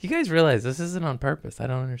Christ. You guys realize this isn't on purpose. I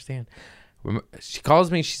don't understand. She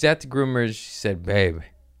calls me. She's at the groomers. She said, babe,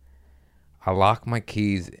 I lock my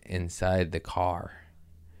keys inside the car.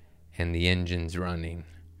 and the engine's running,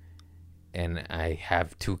 and I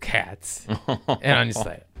have 2 cats, and I'm just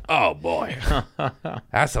like, oh boy,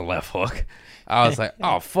 that's a left hook. I was like,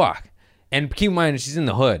 oh fuck. And keep in mind, she's in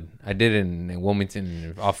the hood. I did it in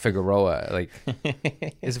Wilmington off Figueroa. Like,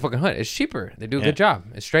 it's a fucking hood. It's cheaper. They do a good job.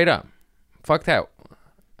 It's straight up. Fuck that.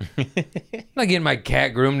 I'm not getting my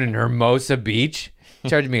cat groomed in Hermosa Beach.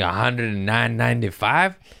 Charging me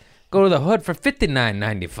 $109.95. Go to the hood for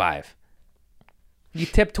 $59.95. You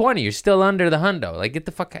tip 20. You're still under the hundo. Like, get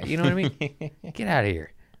the fuck out. You know what I mean? Get out of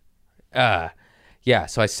here. Yeah,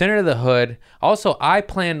 so I sent her to the hood. Also, I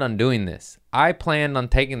planned on doing this. I planned on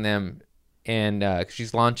taking them, and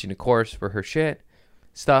she's launching a course for her shit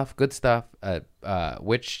stuff, good stuff,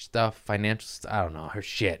 witch stuff, financial stuff. I don't know, her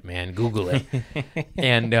shit, man. Google it.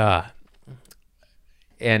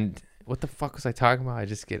 and what the fuck was I talking about? I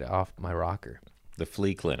just get off my rocker. The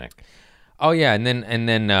flea clinic. Oh, yeah, and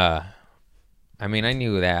then I mean, I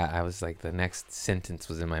knew that. I was like, the next sentence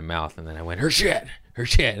was in my mouth, and then I went, her shit,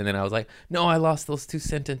 and then I was like, no, I lost those 2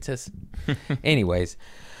 sentences. Anyways,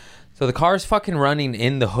 so the car's fucking running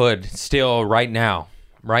in the hood still right now,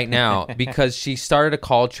 because she started to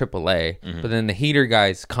call AAA, but then the heater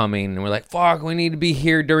guy's coming, and we're like, fuck, we need to be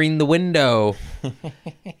here during the window.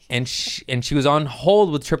 and she was on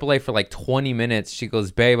hold with AAA for like 20 minutes. She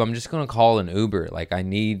goes, babe, I'm just going to call an Uber. Like,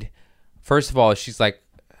 first of all, she's like,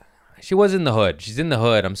 she was in the hood. She's in the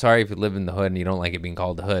hood. I'm sorry if you live in the hood and you don't like it being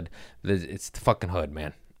called the hood. It's the fucking hood,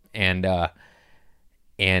 man. And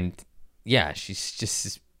yeah, she's just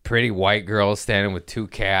this pretty white girl standing with 2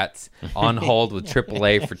 cats on hold with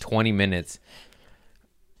AAA for 20 minutes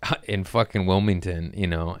in fucking Wilmington, you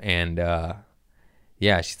know. And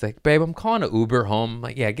yeah, she's like, babe, I'm calling an Uber home. I'm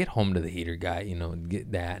like, yeah, get home to the heater guy, you know, and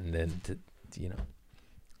get that, and then you know.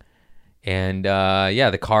 And yeah,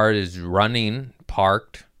 the car is running,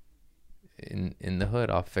 parked in the hood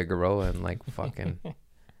off Figueroa and like fucking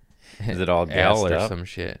is it all L gassed or up? some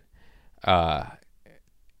shit.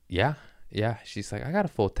 Yeah. She's like, I got a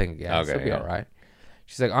full tank of gas. Okay, It'll be yeah. all right.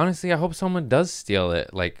 She's like, honestly, I hope someone does steal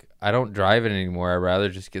it. Like, I don't drive it anymore. I'd rather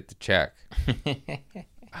just get the check. I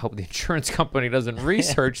hope the insurance company doesn't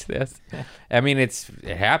research this. I mean, it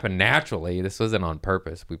happened naturally. This wasn't on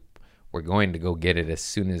purpose. We're going to go get it as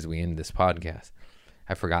soon as we end this podcast.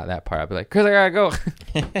 I forgot that part. I'd be like, Chris, I gotta go.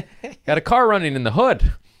 Got a car running in the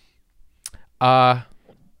hood.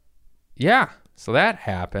 Yeah. So that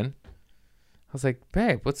happened. I was like,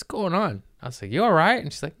 babe, what's going on? I was like, you all right?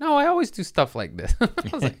 And she's like, no, I always do stuff like this. I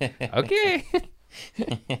was like, okay.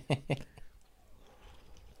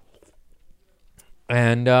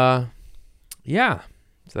 And yeah.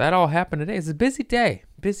 So that all happened today. It's a busy day.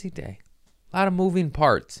 A lot of moving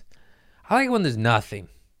parts. I like it when there's nothing.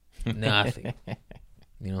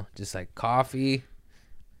 You know, just like coffee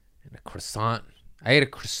and a croissant. I ate a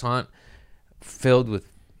croissant filled with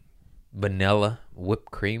vanilla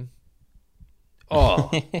whipped cream.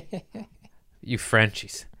 Oh, you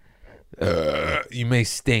Frenchies. You may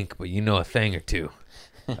stink, but you know a thing or two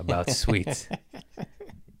about sweets.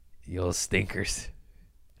 You old stinkers.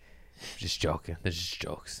 Just joking. They're just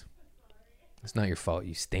jokes. It's not your fault.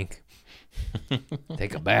 You stink.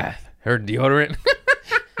 Take a bath. Heard deodorant.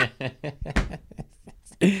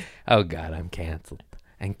 Oh, God, I'm canceled.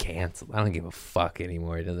 I don't give a fuck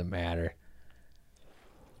anymore. It doesn't matter.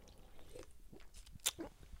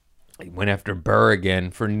 I went after Burr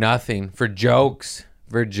again for nothing. For jokes.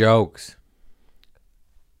 You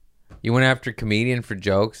went after a comedian for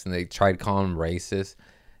jokes, and they tried calling him racist.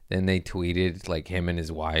 Then they tweeted, like, him and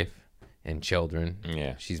his wife and children.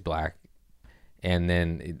 Yeah. She's black. And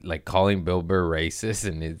then, like, calling Bill Burr racist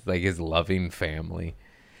and his loving family.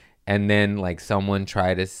 And then, like, someone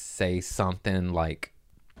tried to say something like,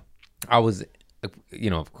 I was,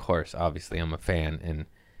 you know, of course, obviously I'm a fan,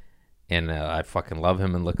 and I fucking love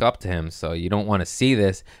him and look up to him, so you don't want to see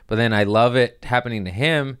this. But then I love it happening to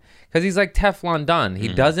him because he's like Teflon Don. He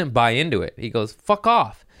doesn't buy into it. He goes, fuck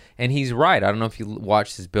off. And he's right. I don't know if you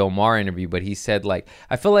watched his Bill Maher interview, but he said, like,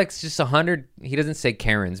 I feel like it's just 100, he doesn't say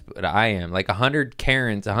Karens, but I am, like 100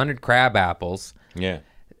 Karens, 100 crab apples. Yeah.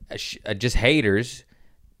 Just haters.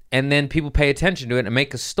 And then people pay attention to it and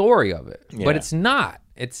make a story of it. Yeah. But it's not.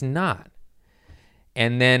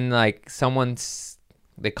 And then, like,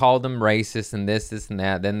 they called them racist and this and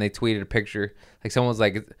that. Then they tweeted a picture. Like, someone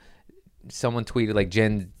tweeted, like,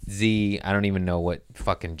 Gen Z. I don't even know what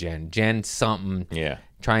fucking Gen something. Yeah.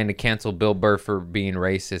 Trying to cancel Bill Burr for being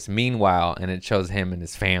racist. Meanwhile, and it shows him and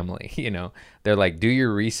his family, you know. They're like, do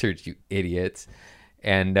your research, you idiots.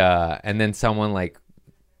 And then someone, like,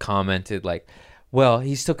 commented, like, well,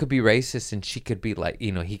 he still could be racist, and she could be like,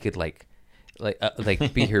 you know, he could like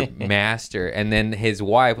like be her master. And then his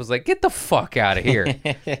wife was like, "Get the fuck out of here."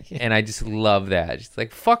 And I just love that. She's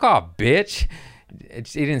like, "Fuck off, bitch." He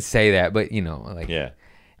didn't say that, but you know, like, Yeah.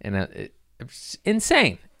 And it's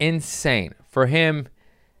insane for him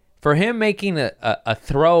making a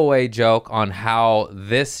throwaway joke on how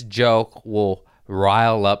this joke will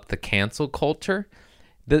rile up the cancel culture.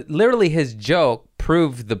 Literally his joke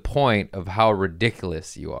proved the point of how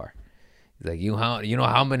ridiculous you are. He's like, you know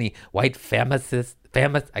how many white feminists,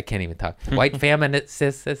 I can't even talk. White feminists.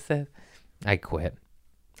 I quit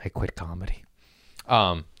comedy.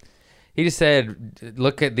 He just said,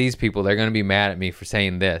 look at these people. They're going to be mad at me for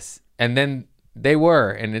saying this. And then they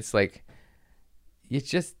were. And it's like, you're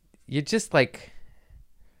just like,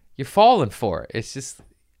 you're falling for it. It's just,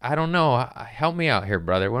 I don't know. Help me out here,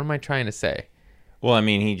 brother. What am I trying to say? Well, I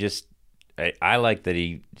mean, I like that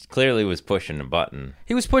he clearly was pushing a button.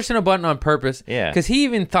 He was pushing a button on purpose. Yeah. Because he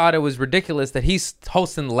even thought it was ridiculous that he's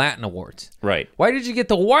hosting the Latin Awards. Right. Why did you get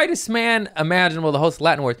the whitest man imaginable to host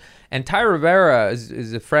Latin Awards? And Ty Rivera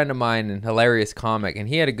is a friend of mine and hilarious comic, and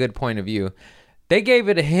he had a good point of view. They gave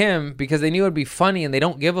it to him because they knew it'd be funny, and they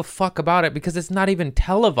don't give a fuck about it because it's not even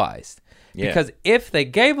televised. Yeah. Because if they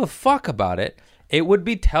gave a fuck about it, it would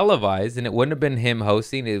be televised, and it wouldn't have been him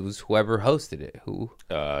hosting. It was whoever hosted it. Who?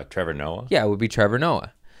 Trevor Noah? Yeah, it would be Trevor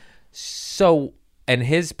Noah. So, and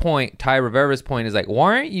his point, Ty Rivera's point is like,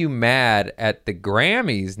 why aren't you mad at the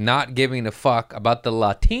Grammys not giving a fuck about the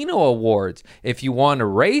Latino Awards if you want a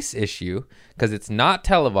race issue? Because it's not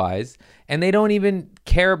televised, and they don't even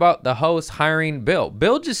care about the host hiring Bill.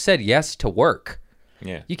 Bill just said yes to work.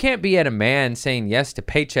 Yeah. You can't be at a man saying yes to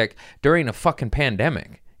paycheck during a fucking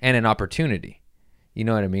pandemic and an opportunity. You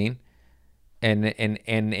know what I mean?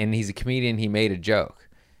 And he's a comedian. He made a joke.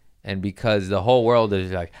 And because the whole world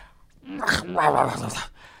is like,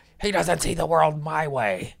 he doesn't see the world my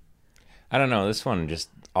way. I don't know. This one, just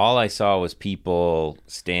all I saw was people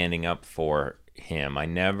standing up for him. I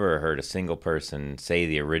never heard a single person say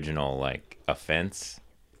the original, like, offense,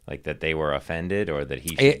 like that they were offended or that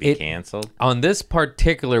he should be canceled. On this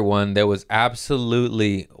particular one, there was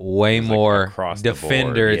absolutely way more across the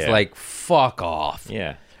defenders, board, yeah. like, fuck off.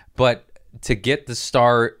 Yeah. But to get the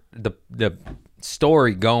story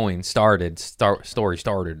going, story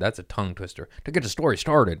started. That's a tongue twister. To get the story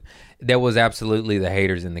started, there was absolutely the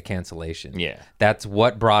haters and the cancellation. Yeah. That's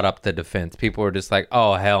what brought up the defense. People were just like,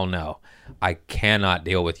 oh, hell no. I cannot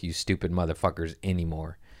deal with you stupid motherfuckers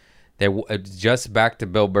anymore. Just back to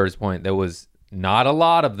Bill Burr's point, there was not a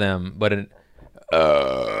lot of them, but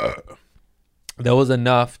there was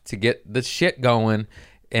enough to get the shit going.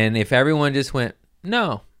 And if everyone just went,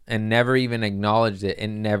 no, and never even acknowledged it, it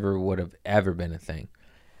never would have ever been a thing.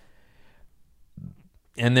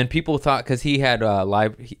 And then people thought, because he had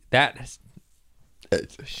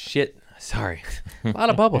shit, sorry, a lot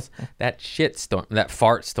of bubbles. That shit storm, that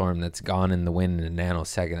fart storm that's gone in the wind in a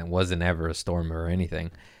nanosecond, it wasn't ever a storm or anything.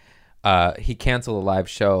 He canceled a live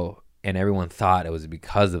show, and everyone thought it was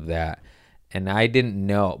because of that. And I didn't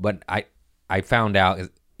know, but I found out,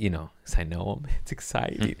 you know, because I know him. It's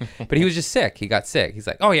exciting. But he was just sick. He got sick. He's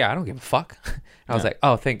like, oh, yeah, I don't give a fuck. I was like,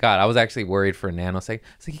 oh, thank God. I was actually worried for a nanosecond.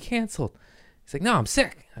 I was like, he canceled. He's like, no, I'm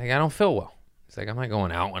sick. Like, I don't feel well. He's like, I'm not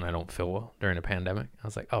going out when I don't feel well during a pandemic. I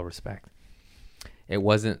was like, oh, respect. It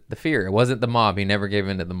wasn't the fear. It wasn't the mob. He never gave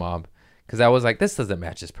in to the mob. Because I was like, this doesn't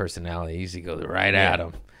match his personality. He usually goes right at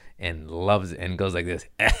him and loves it and goes like this.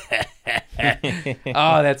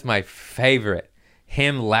 Oh, that's my favorite.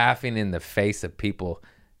 Him laughing in the face of people,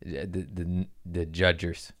 the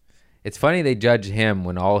judgers. It's funny they judge him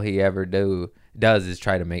when all he ever does is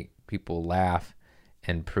try to make people laugh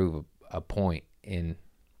and prove a point. And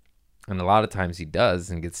a lot of times he does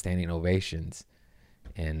and gets standing ovations.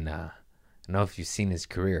 And I don't know if you've seen his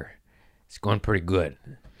career. It's going pretty good.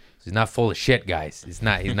 He's not full of shit, guys. He's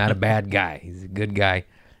not a bad guy. He's a good guy.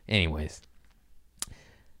 Anyways,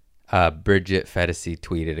 Bridget Fedesi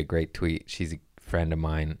tweeted a great tweet. She's a friend of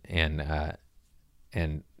mine and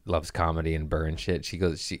loves comedy and Burr and shit. She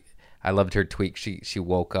goes, I loved her tweet. She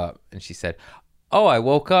woke up and she said, oh, I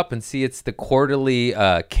woke up and see it's the quarterly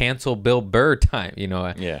cancel Bill Burr time. You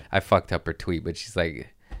know, I fucked up her tweet, but she's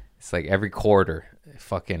like, it's like every quarter,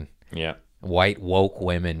 fucking white woke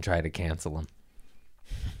women try to cancel him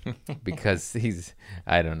because he's,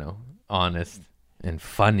 I don't know, honest and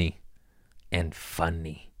funny.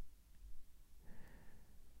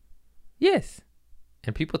 Yes.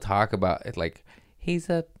 And people talk about it like he's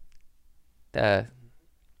just because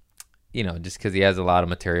he has a lot of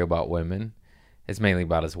material about women. It's mainly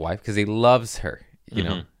about his wife because he loves her. You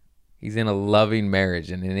know, he's in a loving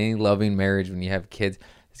marriage, and in any loving marriage, when you have kids,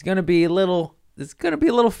 it's going to be a little there's gonna be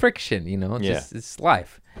a little friction, It's Yeah. just it's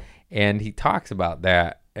life. And he talks about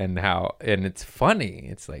that and how, and it's funny.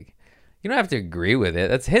 It's like you don't have to agree with it.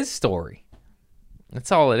 That's his story.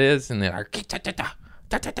 That's all it is. And then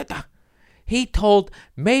he told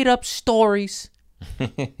made up stories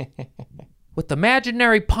with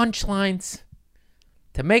imaginary punchlines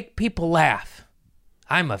to make people laugh.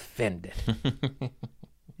 I'm offended.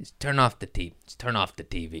 Just turn off the TV. Just turn off the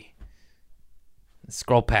TV.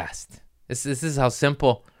 Scroll past. This is how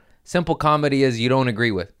simple comedy is. You don't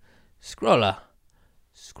agree with. Scroll.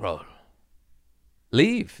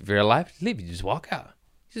 Leave. If you're alive, leave. You just walk out.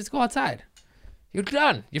 You just go outside. You're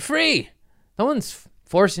done. You're free. No one's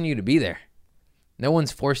forcing you to be there. No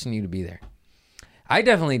one's forcing you to be there. I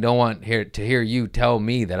definitely don't want to hear you tell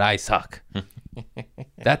me that I suck.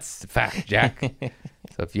 That's the fact, Jack.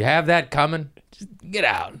 So if you have that coming, just get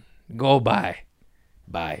out. Go bye.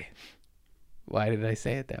 Bye. Why did I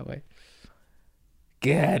say it that way?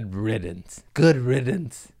 Good riddance. Good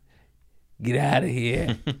riddance. Get out of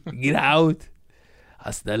here. Get out.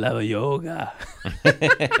 Hasta la yoga.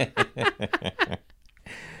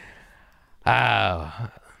 How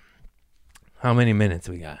many minutes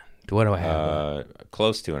we got? What do I have?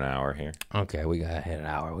 Close to an hour here. Okay, we got to hit an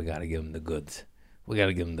hour. We got to give them the goods.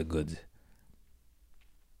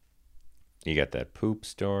 You got that poop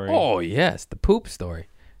story. Oh, yes, the poop story.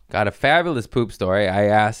 Got a fabulous poop story. I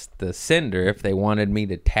asked the Cinder if they wanted me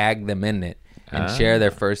to tag them in it and share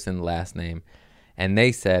their first and last name. And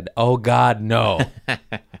they said, "Oh God, no."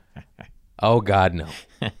 Oh God, no.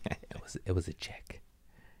 It was a chick.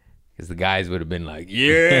 Because the guys would have been like,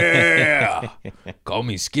 "Yeah, call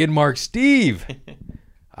me Skid Mark Steve.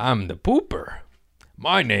 I'm the pooper.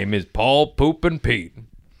 My name is Paul Poopin' Pete."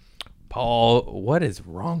 Paul, what is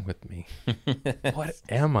wrong with me? What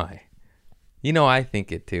am I? I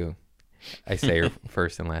think it too. I say her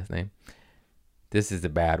first and last name. This is a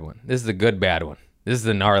bad one. This is a good bad one. This is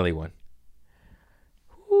a gnarly one.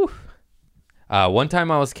 Whew. One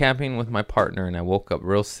time I was camping with my partner and I woke up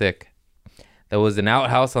real sick. There was an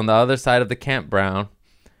outhouse on the other side of the campground.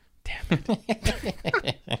 Damn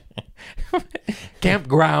it.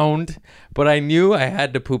 Campground. But I knew I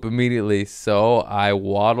had to poop immediately, so I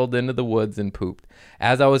waddled into the woods and pooped.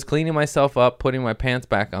 As I was cleaning myself up, putting my pants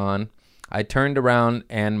back on, I turned around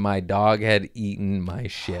and my dog had eaten my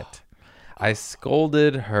shit. I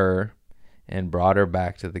scolded her and brought her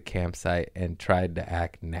back to the campsite and tried to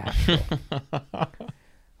act natural.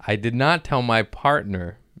 I did not tell my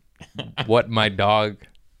partner what my dog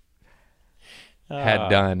had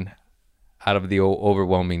done out of the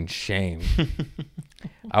overwhelming shame.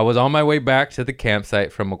 I was on my way back to the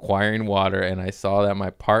campsite from acquiring water, and I saw that my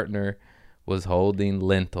partner was holding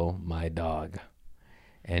Lentil, my dog,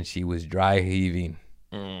 and she was dry heaving.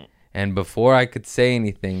 And before I could say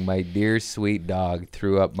anything, my dear sweet dog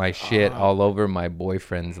threw up my shit all over my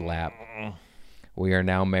boyfriend's lap. We are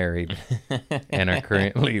now married and are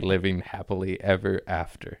currently living happily ever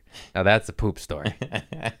after. Now that's a poop story.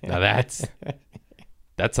 Now that's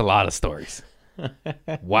a lot of stories.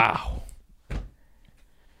 Wow.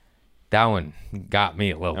 That one got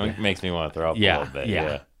me a little bit. It makes me want to throw up a little bit.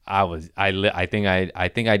 Yeah. I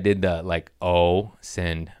think I did the like, oh,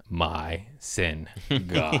 sin, my sin,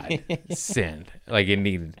 God, sin. Like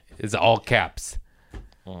it's all caps.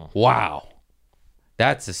 Wow.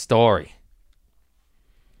 That's a story.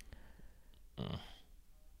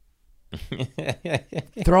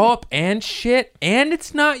 Throw up and shit, and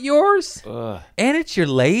it's not yours, and it's your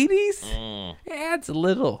lady's. Yeah, it's a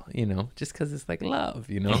little, just because it's like love,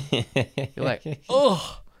 You're like,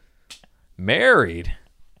 ugh, married.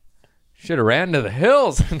 Should have ran to the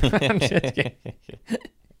hills.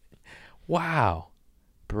 Wow,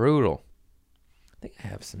 brutal. I think I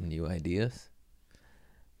have some new ideas.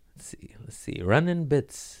 Let's see. Running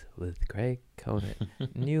bits with Craig Conant.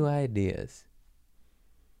 New ideas.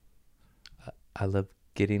 I love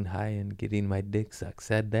getting high and getting my dick sucked.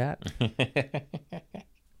 Said that.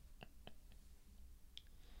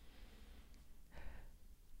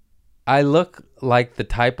 I look like the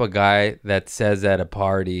type of guy that says at a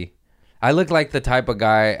party. I look like the type of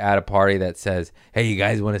guy at a party that says, "Hey, you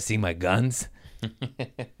guys want to see my guns?"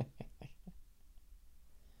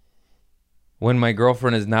 When my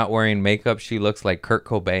girlfriend is not wearing makeup, she looks like Kurt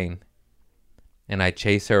Cobain. And I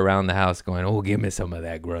chase her around the house going, "Oh, give me some of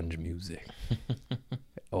that grunge music."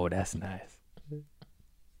 Oh, that's nice.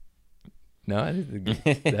 No, is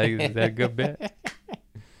that a good bit?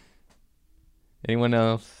 Anyone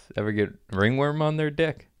else ever get ringworm on their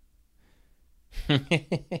dick?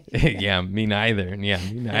 Yeah, me neither. Yeah,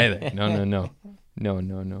 me neither. No.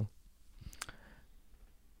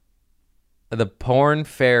 The porn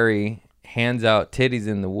fairy hands out titties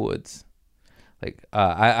in the woods. Like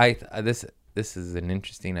this is an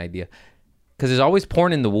interesting idea because there's always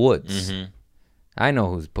porn in the woods. Mm-hmm. I know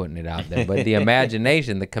who's putting it out there, but the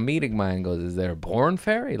imagination, the comedic mind goes, is there a porn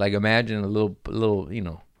fairy? Like imagine a little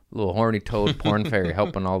little horny toad porn fairy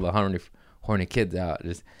helping all the horny kids out,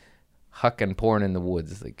 just hucking porn in the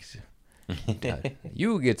woods. Like,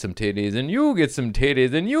 you get some titties, and you get some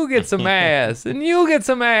titties, and you get some ass, and you get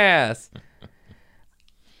some ass.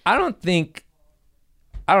 I don't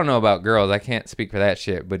know about girls. I can't speak for that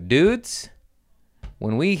shit. But dudes,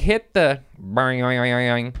 when we hit the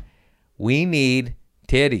we need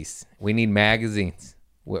titties. We need magazines.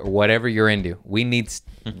 Whatever you're into. We need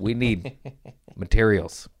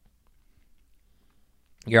materials.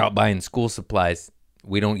 You're out buying school supplies.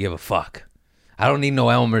 We don't give a fuck. I don't need no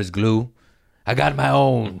Elmer's glue. I got my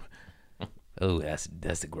own. Oh,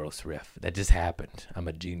 that's a gross riff. That just happened. I'm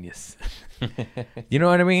a genius. You know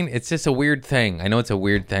what I mean? It's just a weird thing. I know it's a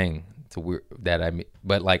weird thing. It's a weird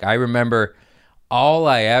but like I remember all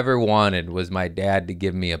I ever wanted was my dad to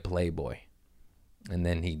give me a Playboy. And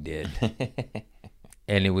then he did.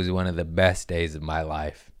 And it was one of the best days of my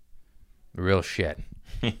life. Real shit.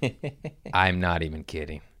 I'm not even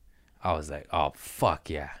kidding. I was like, oh, fuck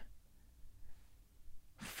yeah.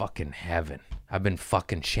 Fucking heaven. I've been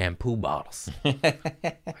fucking shampoo bottles. I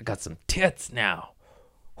got some tits now.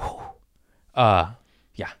 Whew.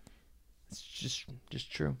 Yeah. It's just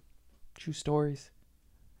true. True stories.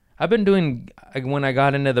 I've been doing, when I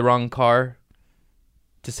got into the wrong car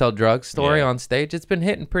to sell drugs story on stage, it's been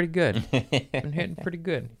hitting pretty good.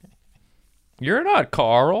 You're not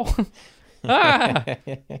Carl.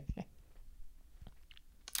 The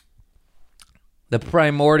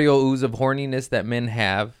primordial ooze of horniness that men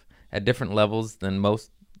have at different levels than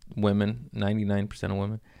most women, 99% of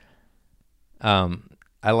women.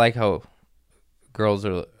 I like how girls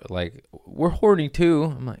are like, we're horny too.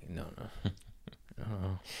 I'm like, no.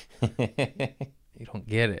 You don't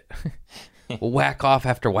get it. We'll whack off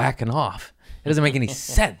after whacking off. It doesn't make any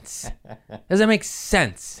sense.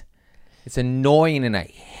 It's annoying and I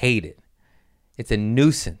hate it. It's a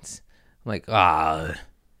nuisance. I'm like,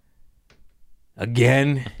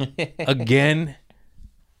 again.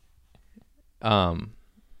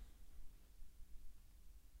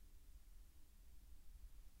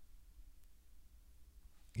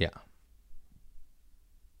 Yeah.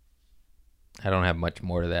 I don't have much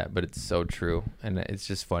more to that, but it's so true. And it's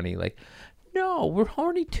just funny. Like, no, we're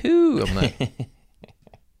horny too. I'm like,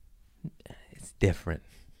 it's different.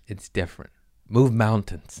 Move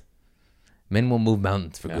mountains. Men will move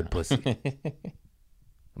mountains for good pussy.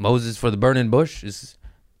 Moses for the burning bush it's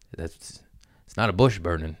not a bush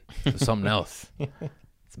burning. It's something else.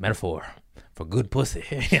 It's a metaphor for good pussy.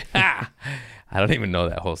 I don't even know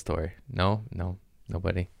that whole story. No,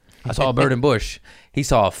 nobody. I saw a burning bush. He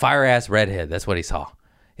saw a fire-ass redhead. That's what he saw.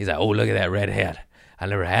 He's like, oh, look at that redhead. I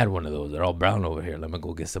never had one of those. They're all brown over here. Let me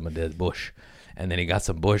go get some of this bush. And then he got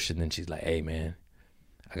some bush, and then she's like, hey, man,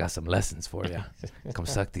 I got some lessons for you. Come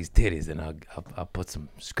suck these titties, and I'll put some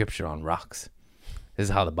scripture on rocks. This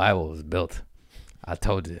is how the Bible was built. I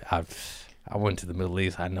told you. I went to the Middle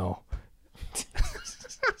East. I know.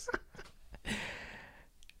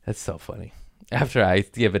 That's so funny. After I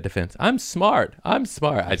give a defense, I'm smart. I'd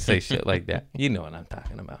say shit like that. You know what I'm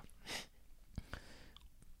talking about.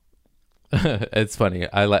 It's funny.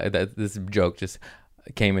 I like that. This joke just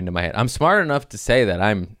came into my head. I'm smart enough to say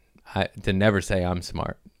that to never say I'm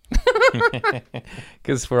smart.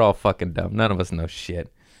 Because we're all fucking dumb. None of us know shit.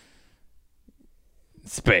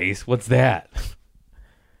 Space. What's that?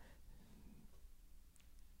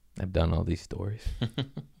 I've done all these stories.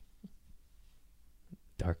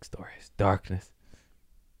 Dark stories. Darkness.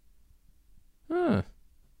 Huh.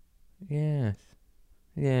 Yes.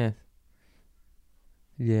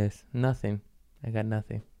 Nothing. I got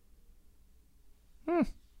nothing. Oh,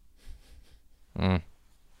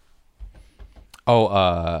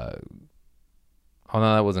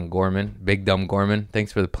 no, that wasn't Gorman. Big Dumb Gorman.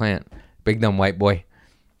 Thanks for the plant. Big Dumb White Boy.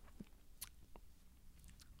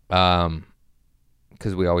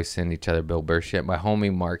 Because we always send each other Bill Burr shit. My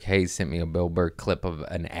homie Mark Hayes sent me a Bill Burr clip of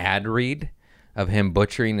an ad read of him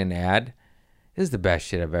butchering an ad. This is the best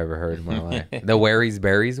shit I've ever heard in my life. The Wherry's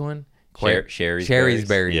Berries one? Sherry's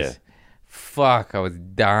Berries. Yeah. Fuck, I was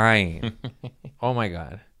dying. Oh my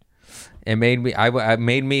God. It made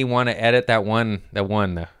me want to edit that one,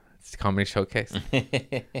 the Comedy Showcase.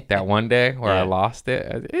 That one day where I lost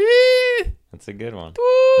it. That's a good one.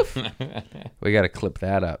 We got to clip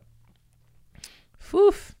that up.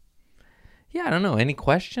 Oof. Yeah, I don't know. Any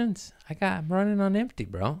questions? I'm running on empty,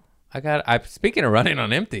 bro. Speaking of running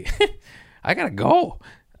on empty, I gotta go.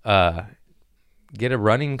 get a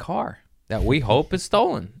running car that we hope is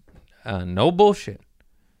stolen. No bullshit.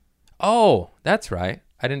 Oh, that's right.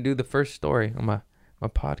 I didn't do the first story on my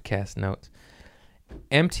podcast notes.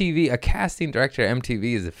 MTV, a casting director at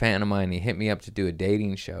MTV is a fan of mine. He hit me up to do a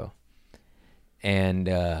dating show. And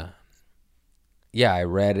yeah, I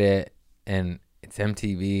read it, and it's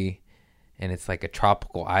MTV, and it's like a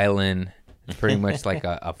tropical island. It's pretty much like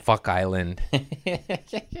a fuck island. And,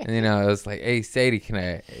 you know, I was like, hey, Sadie,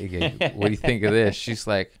 what do you think of this? She's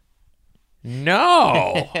like,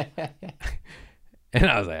 no. And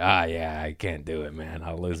I was like, yeah, I can't do it, man.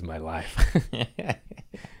 I'll lose my life.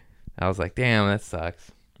 I was like, damn, that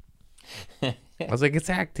sucks. I was like, it's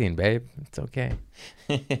acting, babe. It's okay.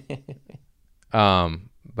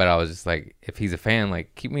 But I was just like, if he's a fan,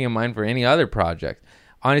 like, keep me in mind for any other project.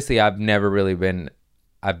 Honestly, I've never really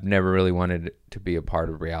wanted to be a part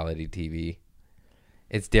of reality TV.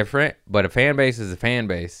 It's different, but a fan base is a fan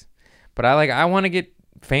base. But I want to get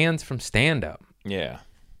fans from stand-up. Yeah.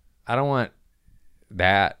 I don't want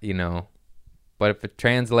that, you know. But if it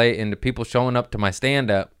translates into people showing up to my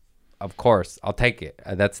stand-up, of course, I'll take it.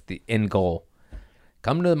 That's the end goal.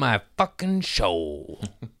 Come to my fucking show.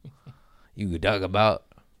 You talk about,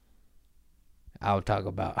 I'll talk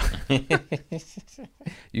about.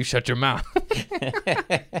 You shut your mouth.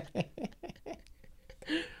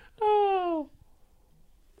 Oh.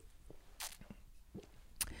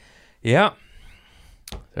 Yeah.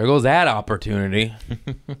 There goes that opportunity.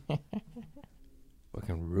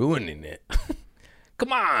 Fucking ruining it.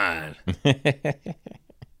 Come on.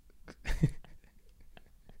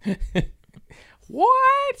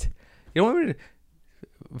 What? You don't want me to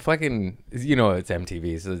fucking, you know, it's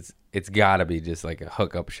MTV, so it's gotta be just like a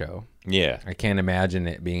hookup show. Yeah. I can't imagine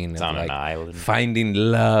it being on like an island. Finding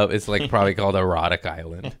love. It's like probably called Erotic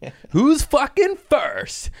Island. Who's fucking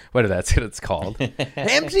first? What if that's what it's called?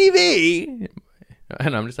 MTV.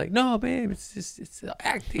 And I'm just like, no, babe, it's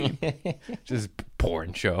acting. Just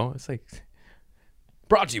porn show. It's like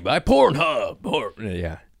brought to you by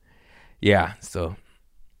Pornhub. Yeah. So,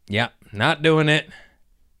 yeah, not doing it.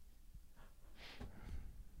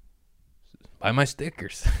 Buy my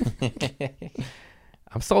stickers.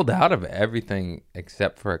 I'm sold out of everything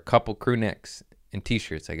except for a couple crew necks and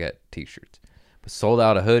t-shirts. I got t-shirts, but sold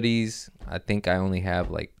out of hoodies. I think I only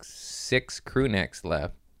have like 6 crew necks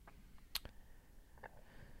left.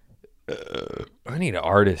 I need an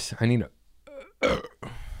artist. I'm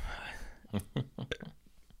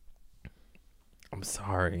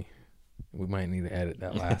sorry. We might need to edit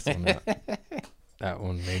that last one out. That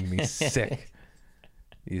one made me sick.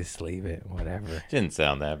 You just leave it, whatever. Didn't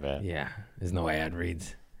sound that bad. Yeah, there's no ad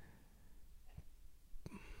reads.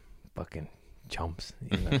 Fucking chumps.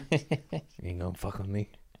 You ain't gonna fuck with me.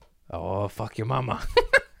 Oh, fuck your mama.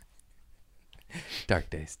 Dark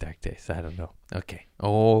days. I don't know. Okay.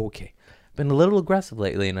 Been a little aggressive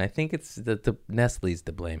lately, and I think it's the Nestle's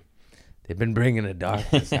to blame. They've been bringing the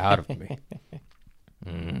darkness out of me.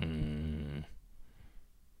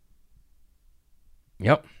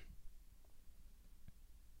 Yep.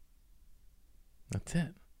 That's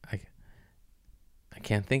it. I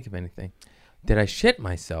can't think of anything. Did I shit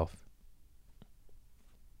myself?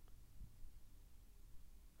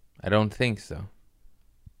 I don't think so.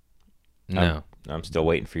 No. I'm still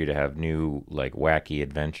waiting for you to have new, like, wacky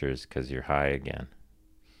adventures because you're high again.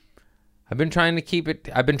 I've been trying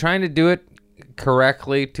to do it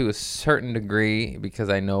correctly to a certain degree because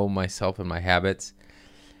I know myself and my habits.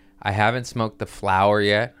 I haven't smoked the flower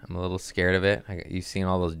yet. I'm a little scared of it. You've seen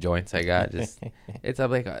all those joints I got.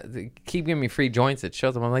 I'm like, keep giving me free joints at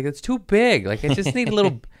shows. I'm like, it's too big. Like, I just need a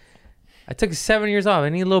little. I took 7 years off. I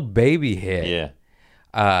need a little baby hit. Yeah.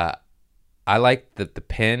 I like the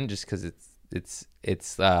pen just because it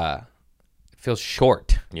feels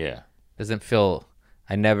short. Yeah. Doesn't feel.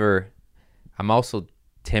 I'm also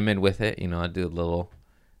timid with it. You know, I do a little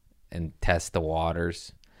and test the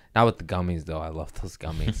waters. Not with the gummies, though. I love those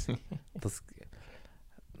gummies. Those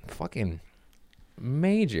fucking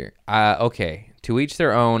major. Okay, to each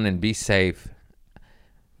their own and be safe.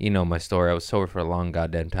 You know my story. I was sober for a long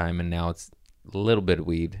goddamn time, and now it's a little bit of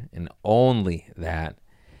weed and only that.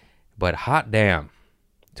 But hot damn,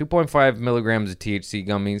 2.5 milligrams of THC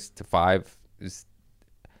gummies to 5 is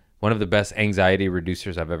one of the best anxiety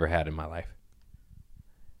reducers I've ever had in my life.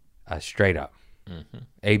 Straight up. Mm-hmm.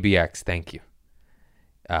 ABX, thank you.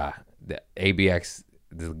 The ABX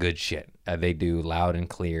is good shit. They do Loud and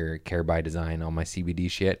Clear, Care by Design, all my CBD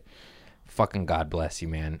shit. Fucking God bless you,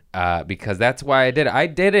 man. Because that's why I did it. I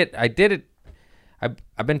did it.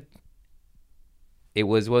 I've been. It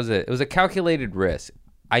was a calculated risk.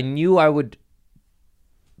 I knew I would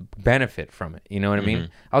benefit from it. You know what I mean?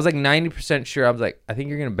 I was like 90% sure. I was like, I think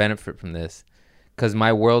you're going to benefit from this because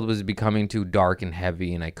my world was becoming too dark and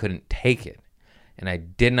heavy and I couldn't take it. And I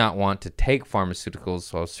did not want to take pharmaceuticals,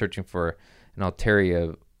 so I was searching for an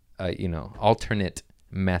alternate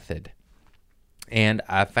method. And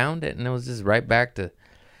I found it, and it was just right back to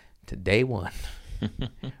day one.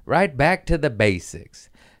 Right back to the basics.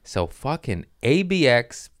 So fucking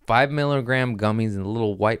ABX, 5 milligram gummies in a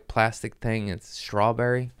little white plastic thing. It's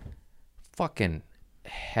strawberry. Fucking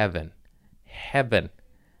heaven.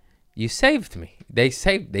 You saved me. They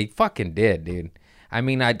fucking did, dude. I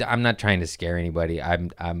mean, I'm not trying to scare anybody.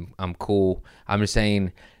 I'm cool. I'm just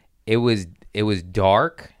saying it was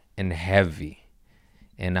dark and heavy,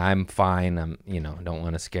 and I'm fine. Don't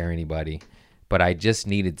want to scare anybody, but I just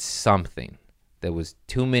needed something. There was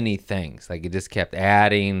too many things. Like it just kept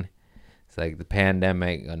adding. It's like the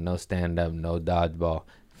pandemic, no stand up, no dodgeball,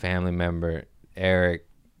 family member, Eric.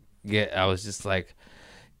 I was just like,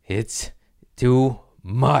 it's too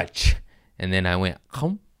much. And then I went,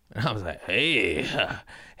 and I was like, hey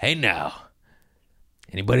now,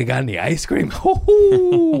 anybody got any ice cream?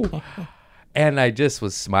 And I just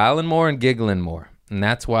was smiling more and giggling more. And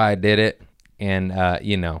that's why I did it. And,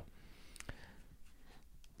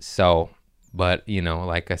 but,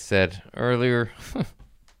 like I said earlier, we'll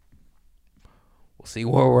see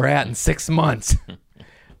where we're at in 6 months.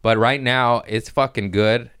 But right now, it's fucking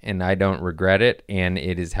good, and I don't regret it, and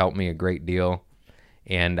it has helped me a great deal.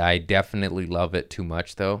 And I definitely love it too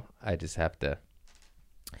much, though. I just have to.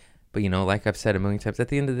 But, like I've said a million times, at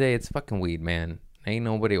the end of the day, it's fucking weed, man. Ain't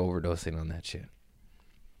nobody overdosing on that shit.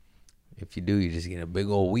 If you do, you just get a big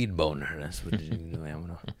old weed boner. That's what you do.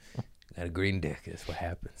 Got a green dick. That's what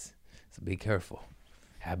happens. So be careful.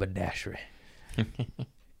 Haberdashery.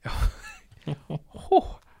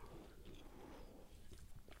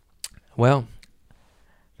 Well,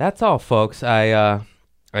 that's all, folks.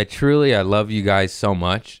 I truly love you guys so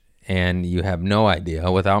much, and you have no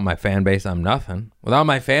idea. Without my fan base, I'm nothing. Without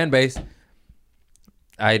my fan base,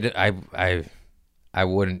 I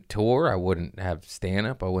wouldn't tour. I wouldn't have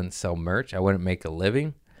stand-up. I wouldn't sell merch. I wouldn't make a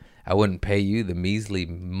living. I wouldn't pay you the measly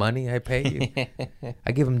money I pay you.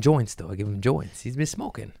 I give him joints, though. I give him joints. He's been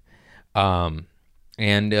smoking. Yeah,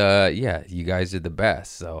 you guys are the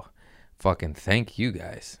best. So fucking thank you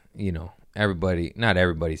guys. Everybody, not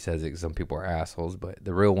everybody says it because some people are assholes, but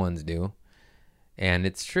the real ones do. And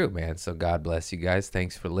it's true, man. So God bless you guys.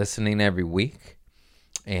 Thanks for listening every week.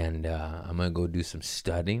 And I'm going to go do some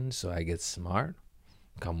studying so I get smart.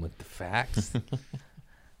 Come with the facts.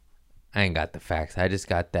 I ain't got the facts. I just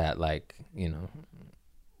got that,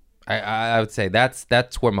 I would say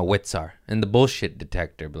that's where my wits are. And the bullshit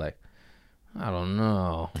detector, be like, I don't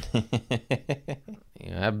know.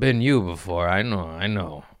 I've been you before. I know.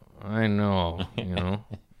 I know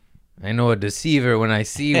a deceiver when I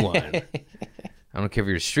see one. I don't care if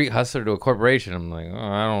you're a street hustler to a corporation. I'm like,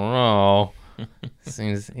 I don't know.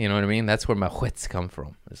 Seems, you know what I mean? That's where my wits come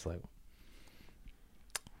from. It's like,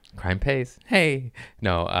 crime pays. Hey.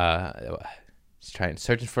 No, just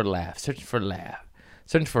searching for a laugh, searching for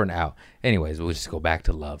an out. Anyways, we'll just go back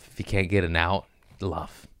to love. If you can't get an out,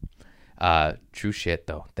 love. True shit,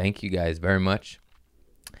 though. Thank you guys very much.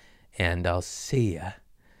 And I'll see ya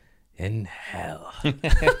in hell.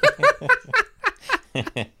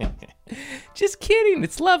 Just kidding.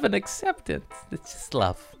 It's love and acceptance. It's just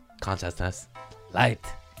love. Consciousness. Light.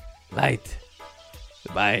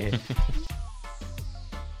 Bye.